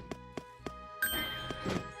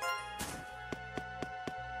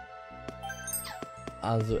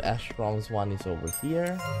 Azu Ashrom's one is over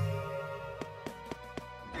here.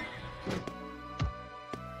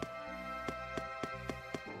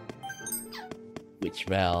 Witch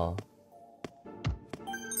Bell.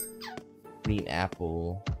 Green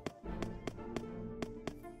Apple.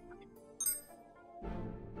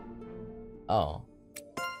 Oh.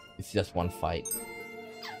 It's just one fight.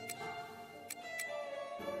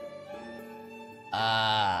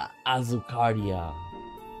 Azucardia.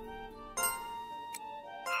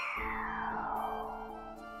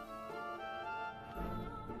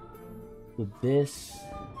 So this...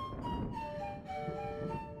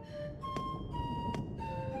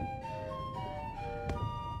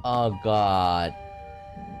 Oh god.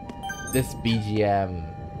 This BGM.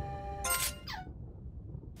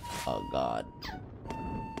 Oh god.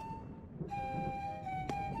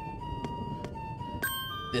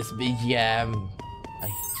 This BGM.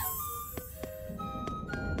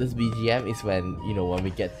 This BGM is when, you know, when we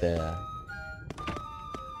get the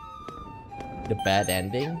bad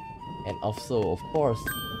ending, and also, of course,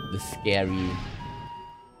 the scary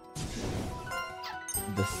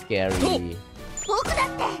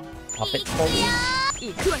puppet story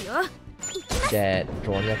that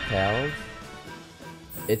Dronya tells.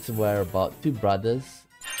 It's where about two brothers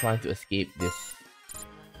trying to escape this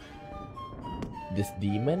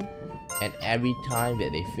demon, and every time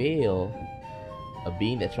that they fail, a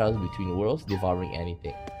being that travels between worlds, devouring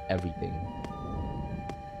everything.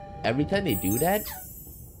 Every time they do that,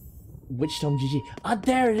 Witch Tome GG. Ah,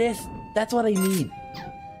 there it is! That's what I need!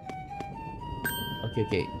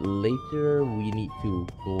 Okay. Later we need to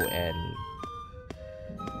go and...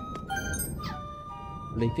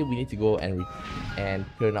 and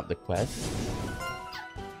turn up the quest.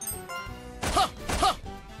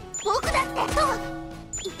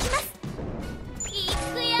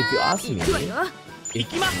 If you ask me,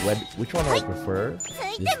 which one I prefer,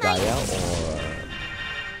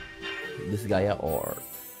 this Gaia or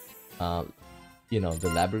you know, the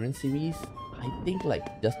Labyrinth series, I think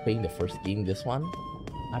like just playing the first game, this one,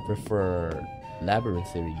 I prefer Labyrinth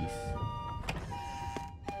series.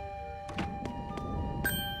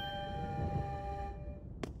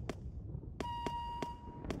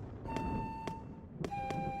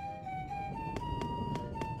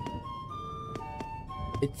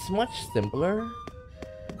 It's much simpler.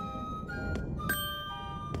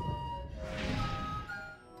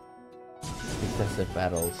 Excessive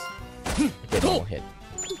battles. Okay, don't hit.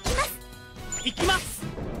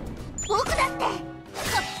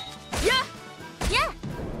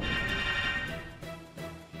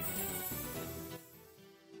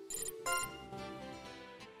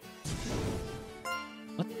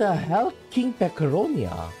 What the hell? King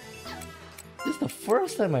Pecaronia? This is the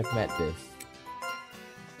first time I've met this.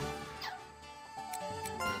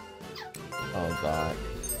 Oh god.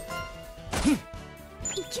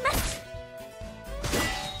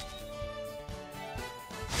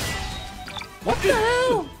 What the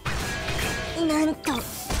hell? なんと、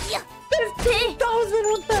や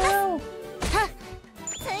 15,000! What the hell? は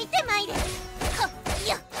ついてまいれ。は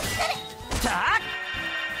や誰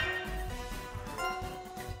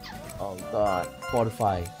Oh god.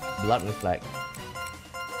 Fortify. Blood reflect.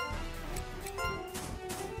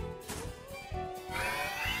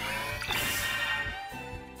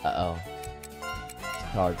 Uh-oh.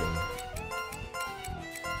 Charging.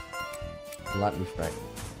 Blood reflect.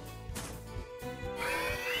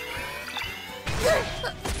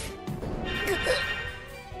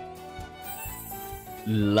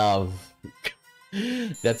 Love.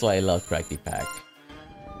 That's why I love Cracky Pack.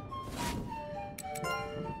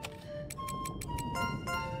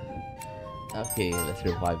 Okay, let's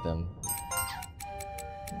revive them.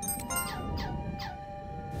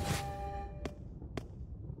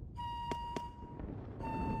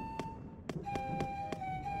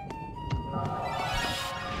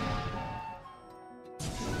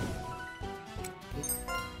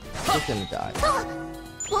 just gonna die.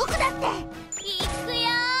 僕だって行くよ。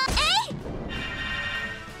えい。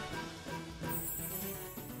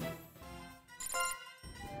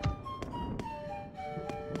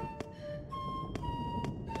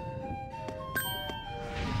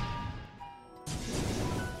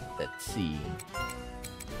 Let's see.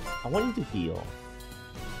 I want you to heal.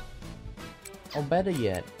 Or better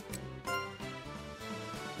yet,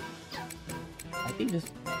 I think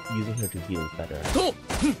just using her to heal is better. 行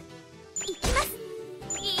きます。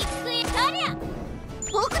行くよ。そりゃ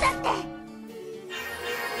僕だって。は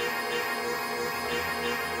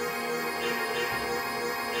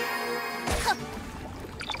っ。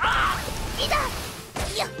ああ、いだ。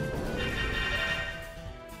いや。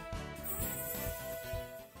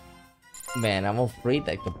 Man, I'm afraid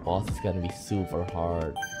that the boss is gonna be super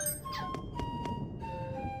hard.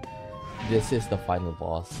 This is the final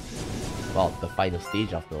boss. Well, the final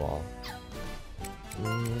stage after all.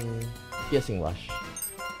 Piercing Rush.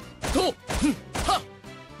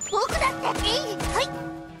 僕だって。えい。はい。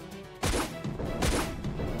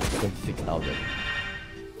 26,000.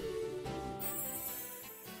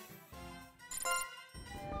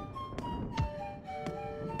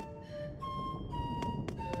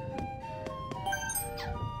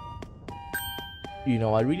 You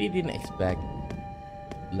know, I really didn't expect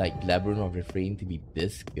like Labyrinth of Refrain to be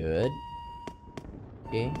this good.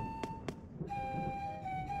 Okay.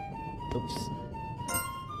 Oops.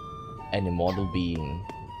 An immortal being.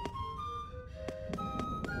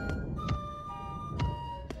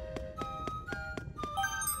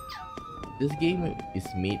 This game is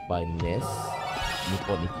made by NIS,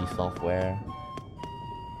 Nippon Ichi Software.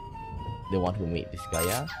 The one who made this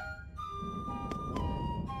Gaia.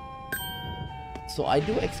 So I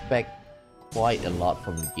do expect quite a lot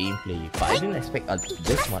from the gameplay, but I didn't expect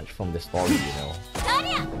this much from the story, you know.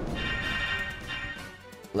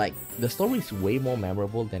 Like, the story is way more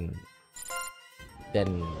memorable than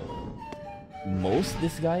most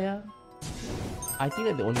this Gaia. I think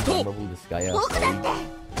that the only memorable this Gaia story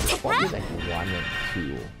is probably like 1 and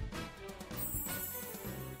 2.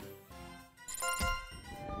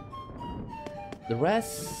 The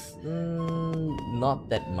rest, not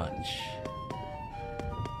that much.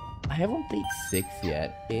 I haven't played 6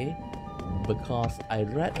 yet, okay? Because I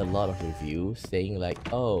read a lot of reviews saying like,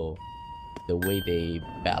 oh, the way they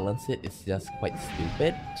balance it is just quite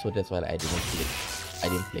stupid, so that's why I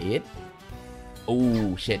didn't play it.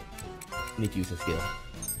 Oh shit! Need to use a skill.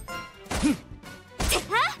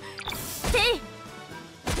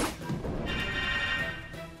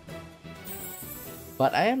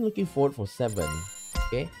 But I am looking forward for 7.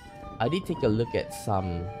 Okay, I did take a look at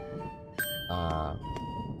some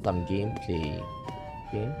gameplay.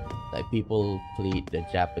 Okay, like people played the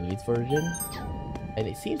Japanese version, and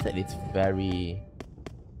it seems that it's very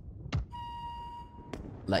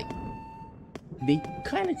like they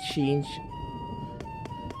kind of change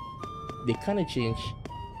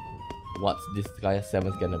what's this Gaia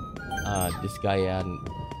 7's gonna this Gaia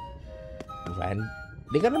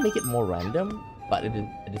they're gonna make it more random, but at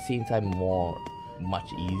the same time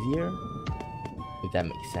much easier, if that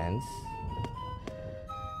makes sense.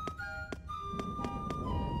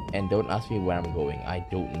 And don't ask me where I'm going. I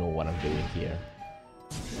don't know what I'm doing here.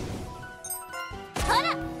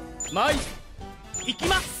 Mai,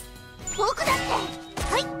 ikimasu.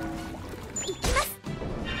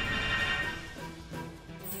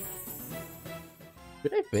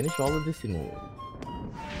 Should I finish all of this in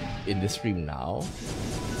this stream now?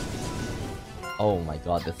 Oh my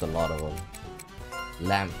god, that's a lot of them.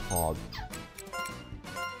 Lamp Hog.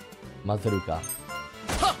 Mazaruka.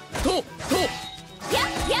 Ha! To! To!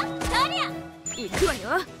 行くわよ。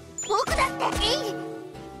僕だって。えい。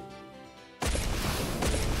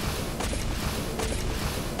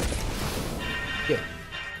 Okay.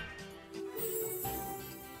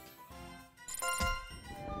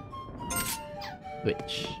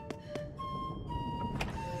 Switch.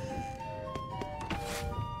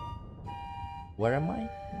 Where am I?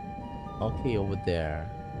 Okay, over there.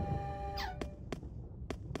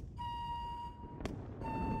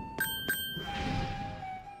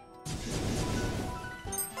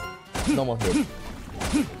 Normal hit.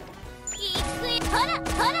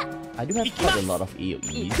 I do have quite a lot of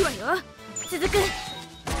AoEs. 行くわよ。続く。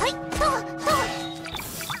はい。と。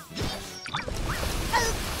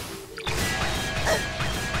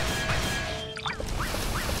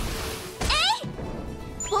えい。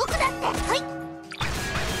僕だって。はい。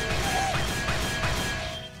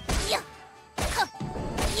いや。はっ。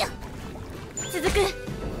いや。続く。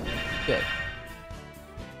Good.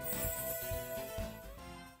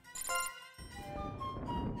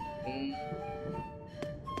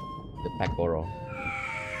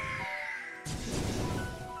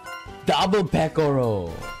 Double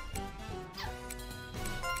Pekoro!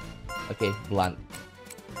 Okay, blunt.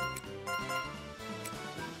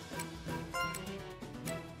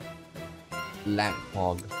 Lamp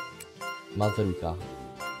Fog. Mazuruka.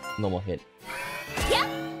 Normal hit. Yeah.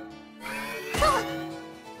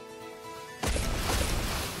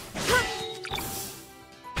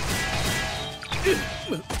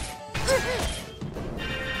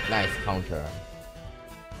 Nice counter.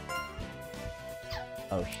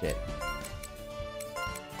 Oh shit.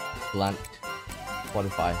 Blunt.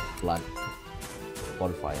 45. Blunt.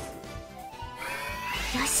 45.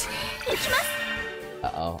 よし、行きます。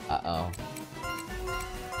 Uh-oh, uh-oh.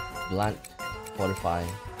 Blunt. 45.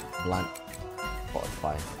 Blunt.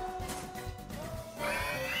 45.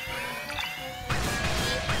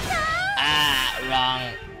 Ah, wrong.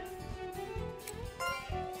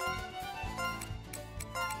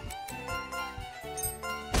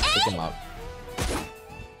 Take him out.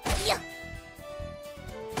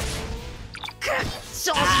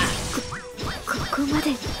 ここま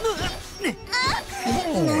で。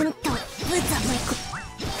なんと、ブザブこ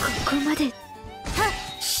こまで。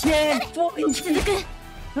 Shit! Full 続く。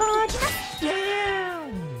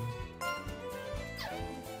 damn!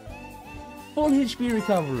 Full HP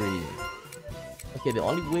recovery. Okay, the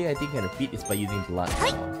only way I think I can repeat is by using blood.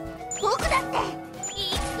 僕だって。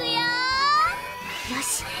行くよー。よ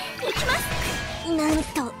し、行きます。なん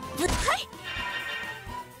と、はい。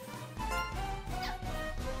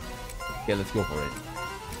 Okay, let's go for it.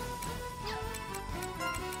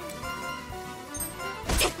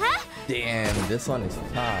 Damn, this one is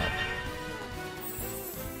tough.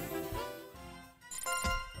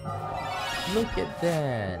 Look at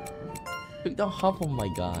that. Took down half of my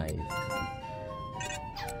guys.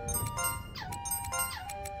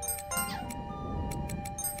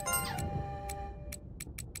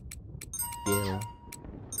 Skill.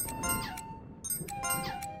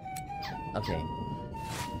 Okay.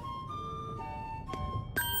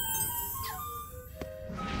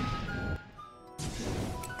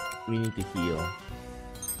 We need to heal.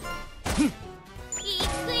 行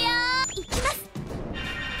くよー。行きます。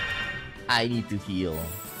 I need to heal.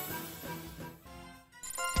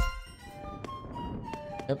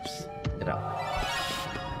 Oops. Get out.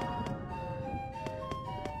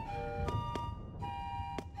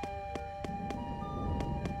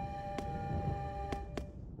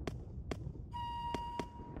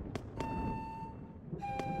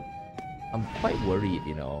 I'm quite worried,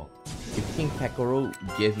 you know. If King Pekoro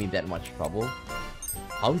gives me that much trouble,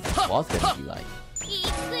 how is the boss gonna be like?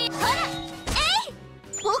 行くよ。ほら、えい。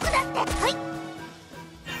僕だって。はい。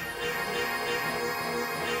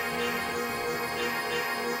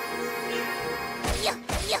 よっ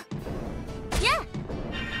よっ。やあ。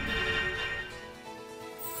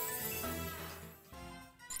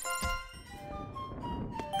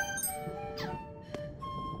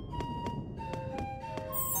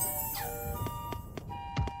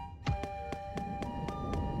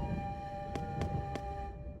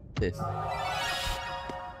 This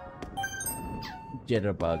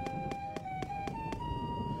jitterbug.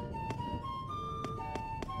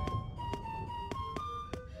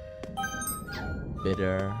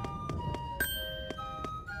 Bitter.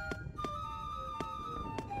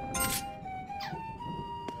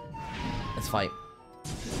 Let's fight.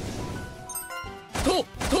 僕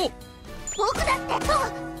だって。と。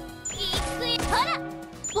行くよ。ほら。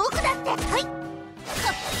僕だって。はい。こ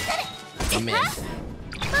っそれ。 Miss.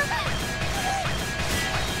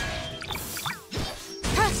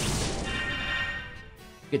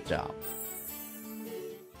 Good job.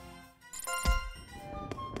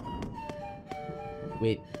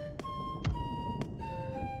 Wait.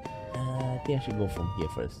 I think I should go from here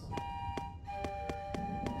first.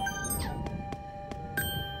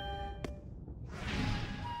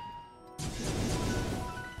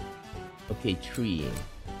 Okay, tree.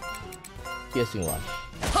 Piercing rush.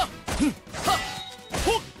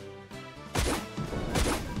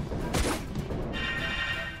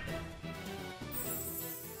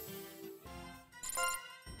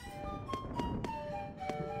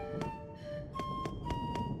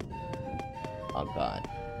 Oh god.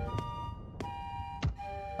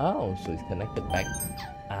 Oh, so it's connected back.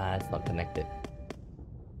 Ah, it's not connected.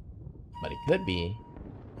 But it could be.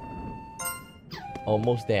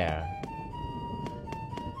 Almost there.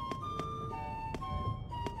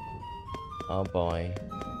 Oh boy.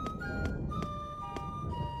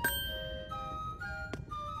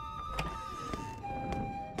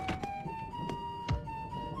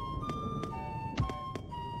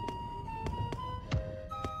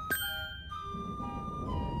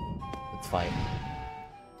 Let's fight.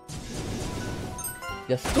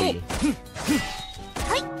 Just 3.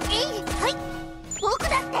 はい、はい、僕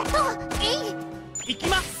だってと、行き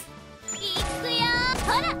ます。行くよ、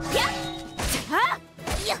ほら、やっ、じゃあ、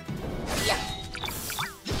やっ、やっ、じゃ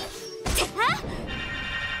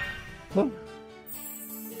あ、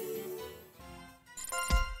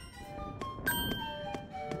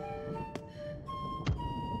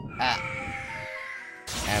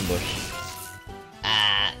 Ambush.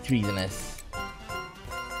 Treasonous.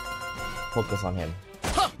 Focus on him.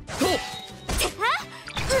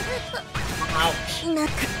 Ouch. な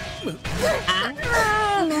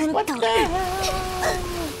んと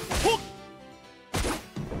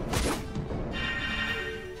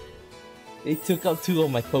They took out 2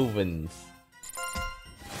 of my Covens.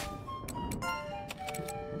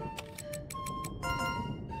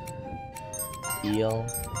 Heal,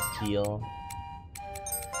 heal,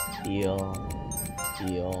 heal,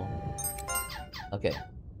 heal. Okay.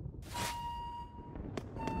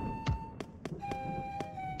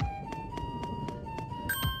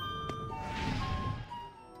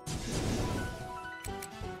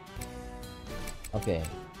 Okay,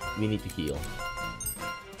 we need to heal.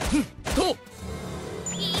 行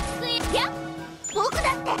くよ、僕だ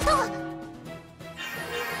ってと、は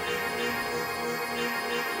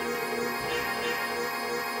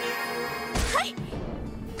い、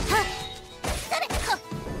は、誰か、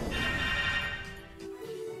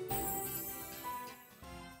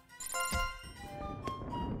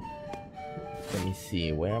 Let me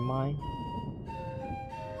see, where am I?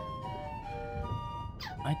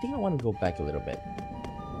 I think I want to go back a little bit.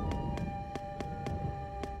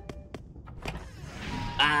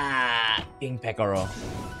 Ah, King Pekoro.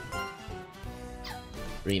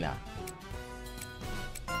 Rina.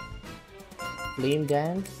 Flame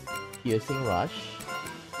Dance, Piercing Rush.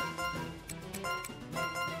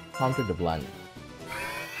 Counter the Blunt.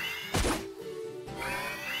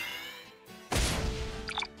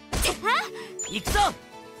 行くぞ。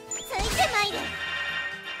ついてまいれ。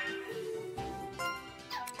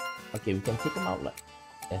 Okay, we can take him out like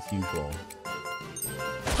as usual.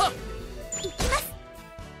 行きます。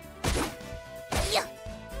よっ、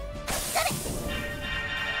誰。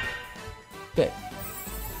 Good.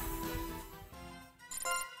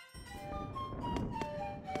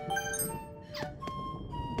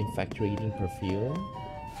 Infatuating Perfume.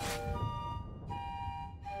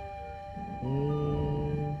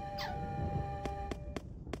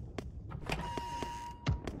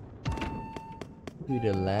 To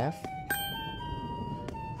the left.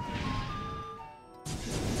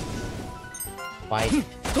 Fight.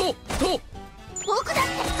 僕だって、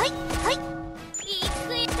はい、はい。行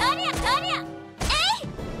くよ、とりゃ、とりゃ。えい。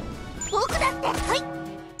僕だって、はい。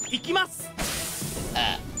行きます。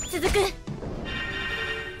続く。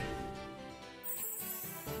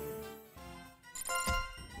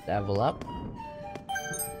 Level up.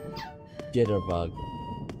 Jitterbug.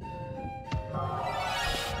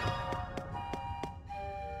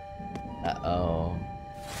 Uh-oh.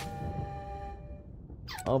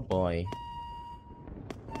 Oh boy.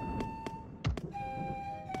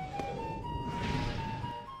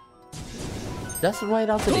 Just right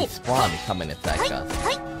after they spawn, come and attack はい、 us.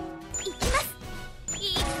 はい。行きます。行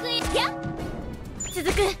くよ。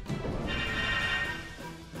続く。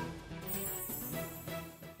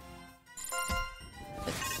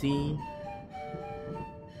 Let's see.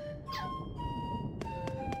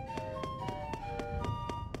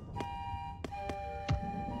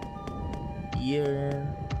 Here.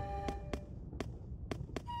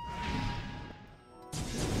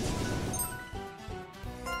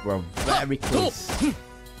 We're very close.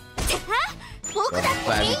 僕 We're だって、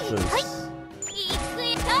 very はい。 close. 行く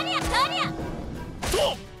よ、とりゃ、とりゃ。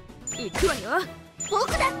行くわよ。僕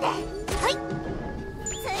だって、はい。つ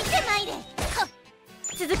いてまいれ。はっ、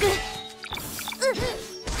続く。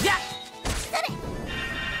やっ、誰。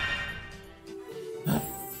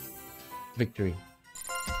 Victory.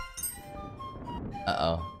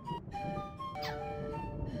 Uh-oh.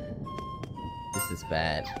 This is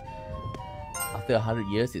bad. After 100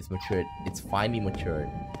 years, it's matured. It's finally matured.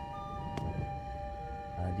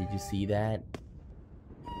 Did you see that?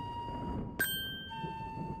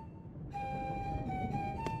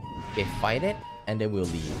 Okay, fight it, and then we'll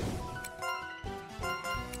leave.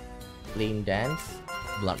 Flame Dance,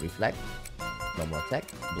 Blunt Reflect, normal attack,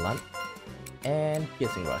 Blunt, and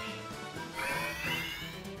Piercing Rush.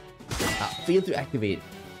 Fail to activate.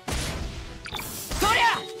 そり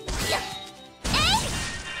ゃ。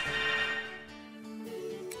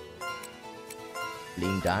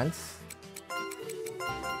 Flame Dance,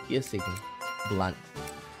 Piercing, Blunt.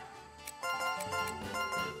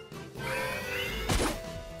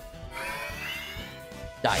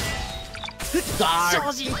 Die. Die.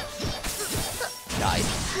 Die.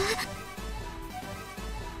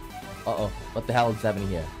 Uh-oh. What the hell is happening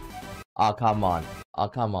here? Oh, come on. Oh,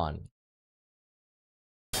 come on.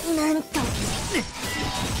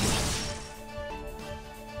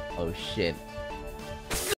 Oh, shit.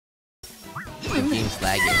 The game's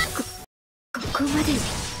lagging.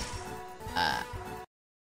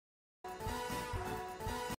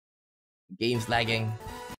 Game's lagging.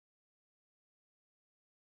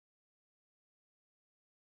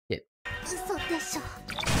 Hit.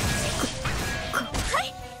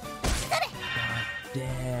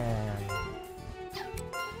 Damn.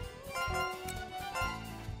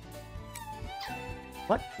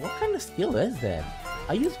 What kind of skill is that?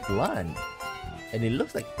 I use blunt, and it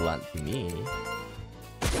looks like blunt to me.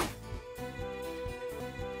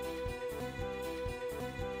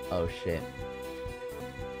 Oh shit.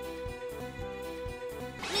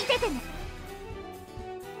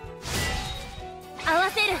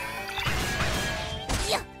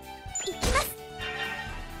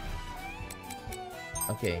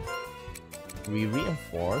 Okay. We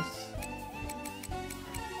reinforce.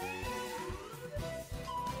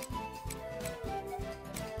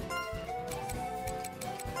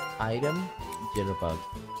 Item, jitterbug.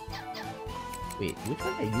 Wait, which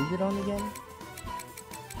one did I use it on again?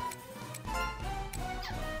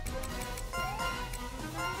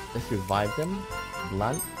 Let's revive them,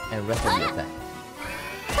 blunt, and rest of the attack.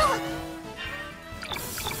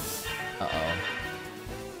 Uh-oh.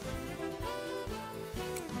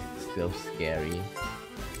 Still scary.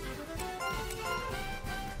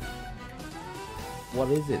 What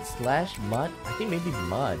is it? Slash mud? I think maybe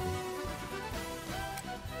mud.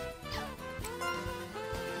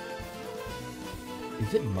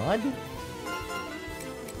 Is it mud?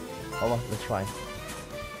 Oh well, let's try.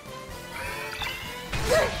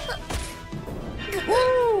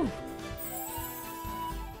 Woo!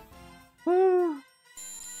 Woo!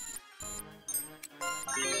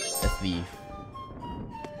 Let's leave.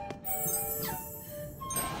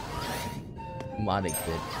 Mod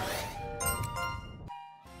exit.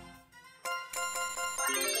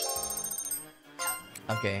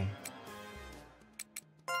 Okay.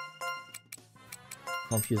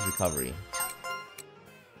 Confused recovery.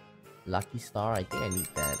 Lucky star, I think I need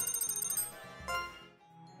that.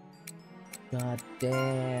 God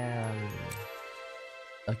damn.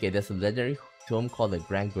 Okay, there's a legendary tome called the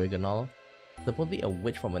Grand Grigonal. Supposedly a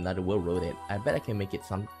witch from another world wrote it. I bet I can make it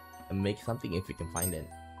make something if we can find it.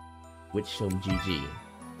 Witch tome GG.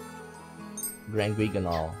 Grand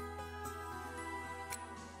Grigonal.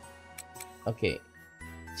 Okay.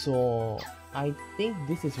 So I think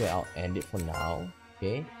this is where I'll end it for now.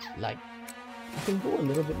 Okay, like I can go a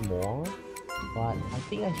little bit more, but I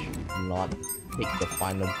think I should not take the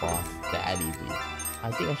final boss that easy. I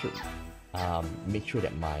think I should make sure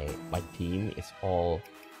that my team is all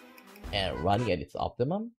running at its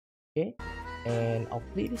optimum. Okay, and I'll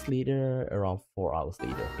play this later around 4 hours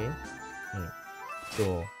later. Okay,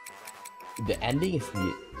 so the ending is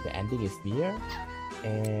near,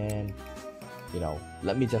 and you know,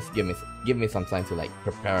 let me just give me some time to like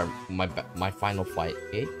prepare my final fight.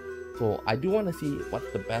 Okay, so I do want to see what's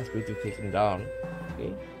the best way to take him down.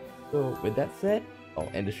 Okay, so with that said, I'll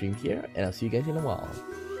end the stream here, and I'll see you guys in a while.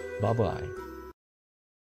 Bye bye.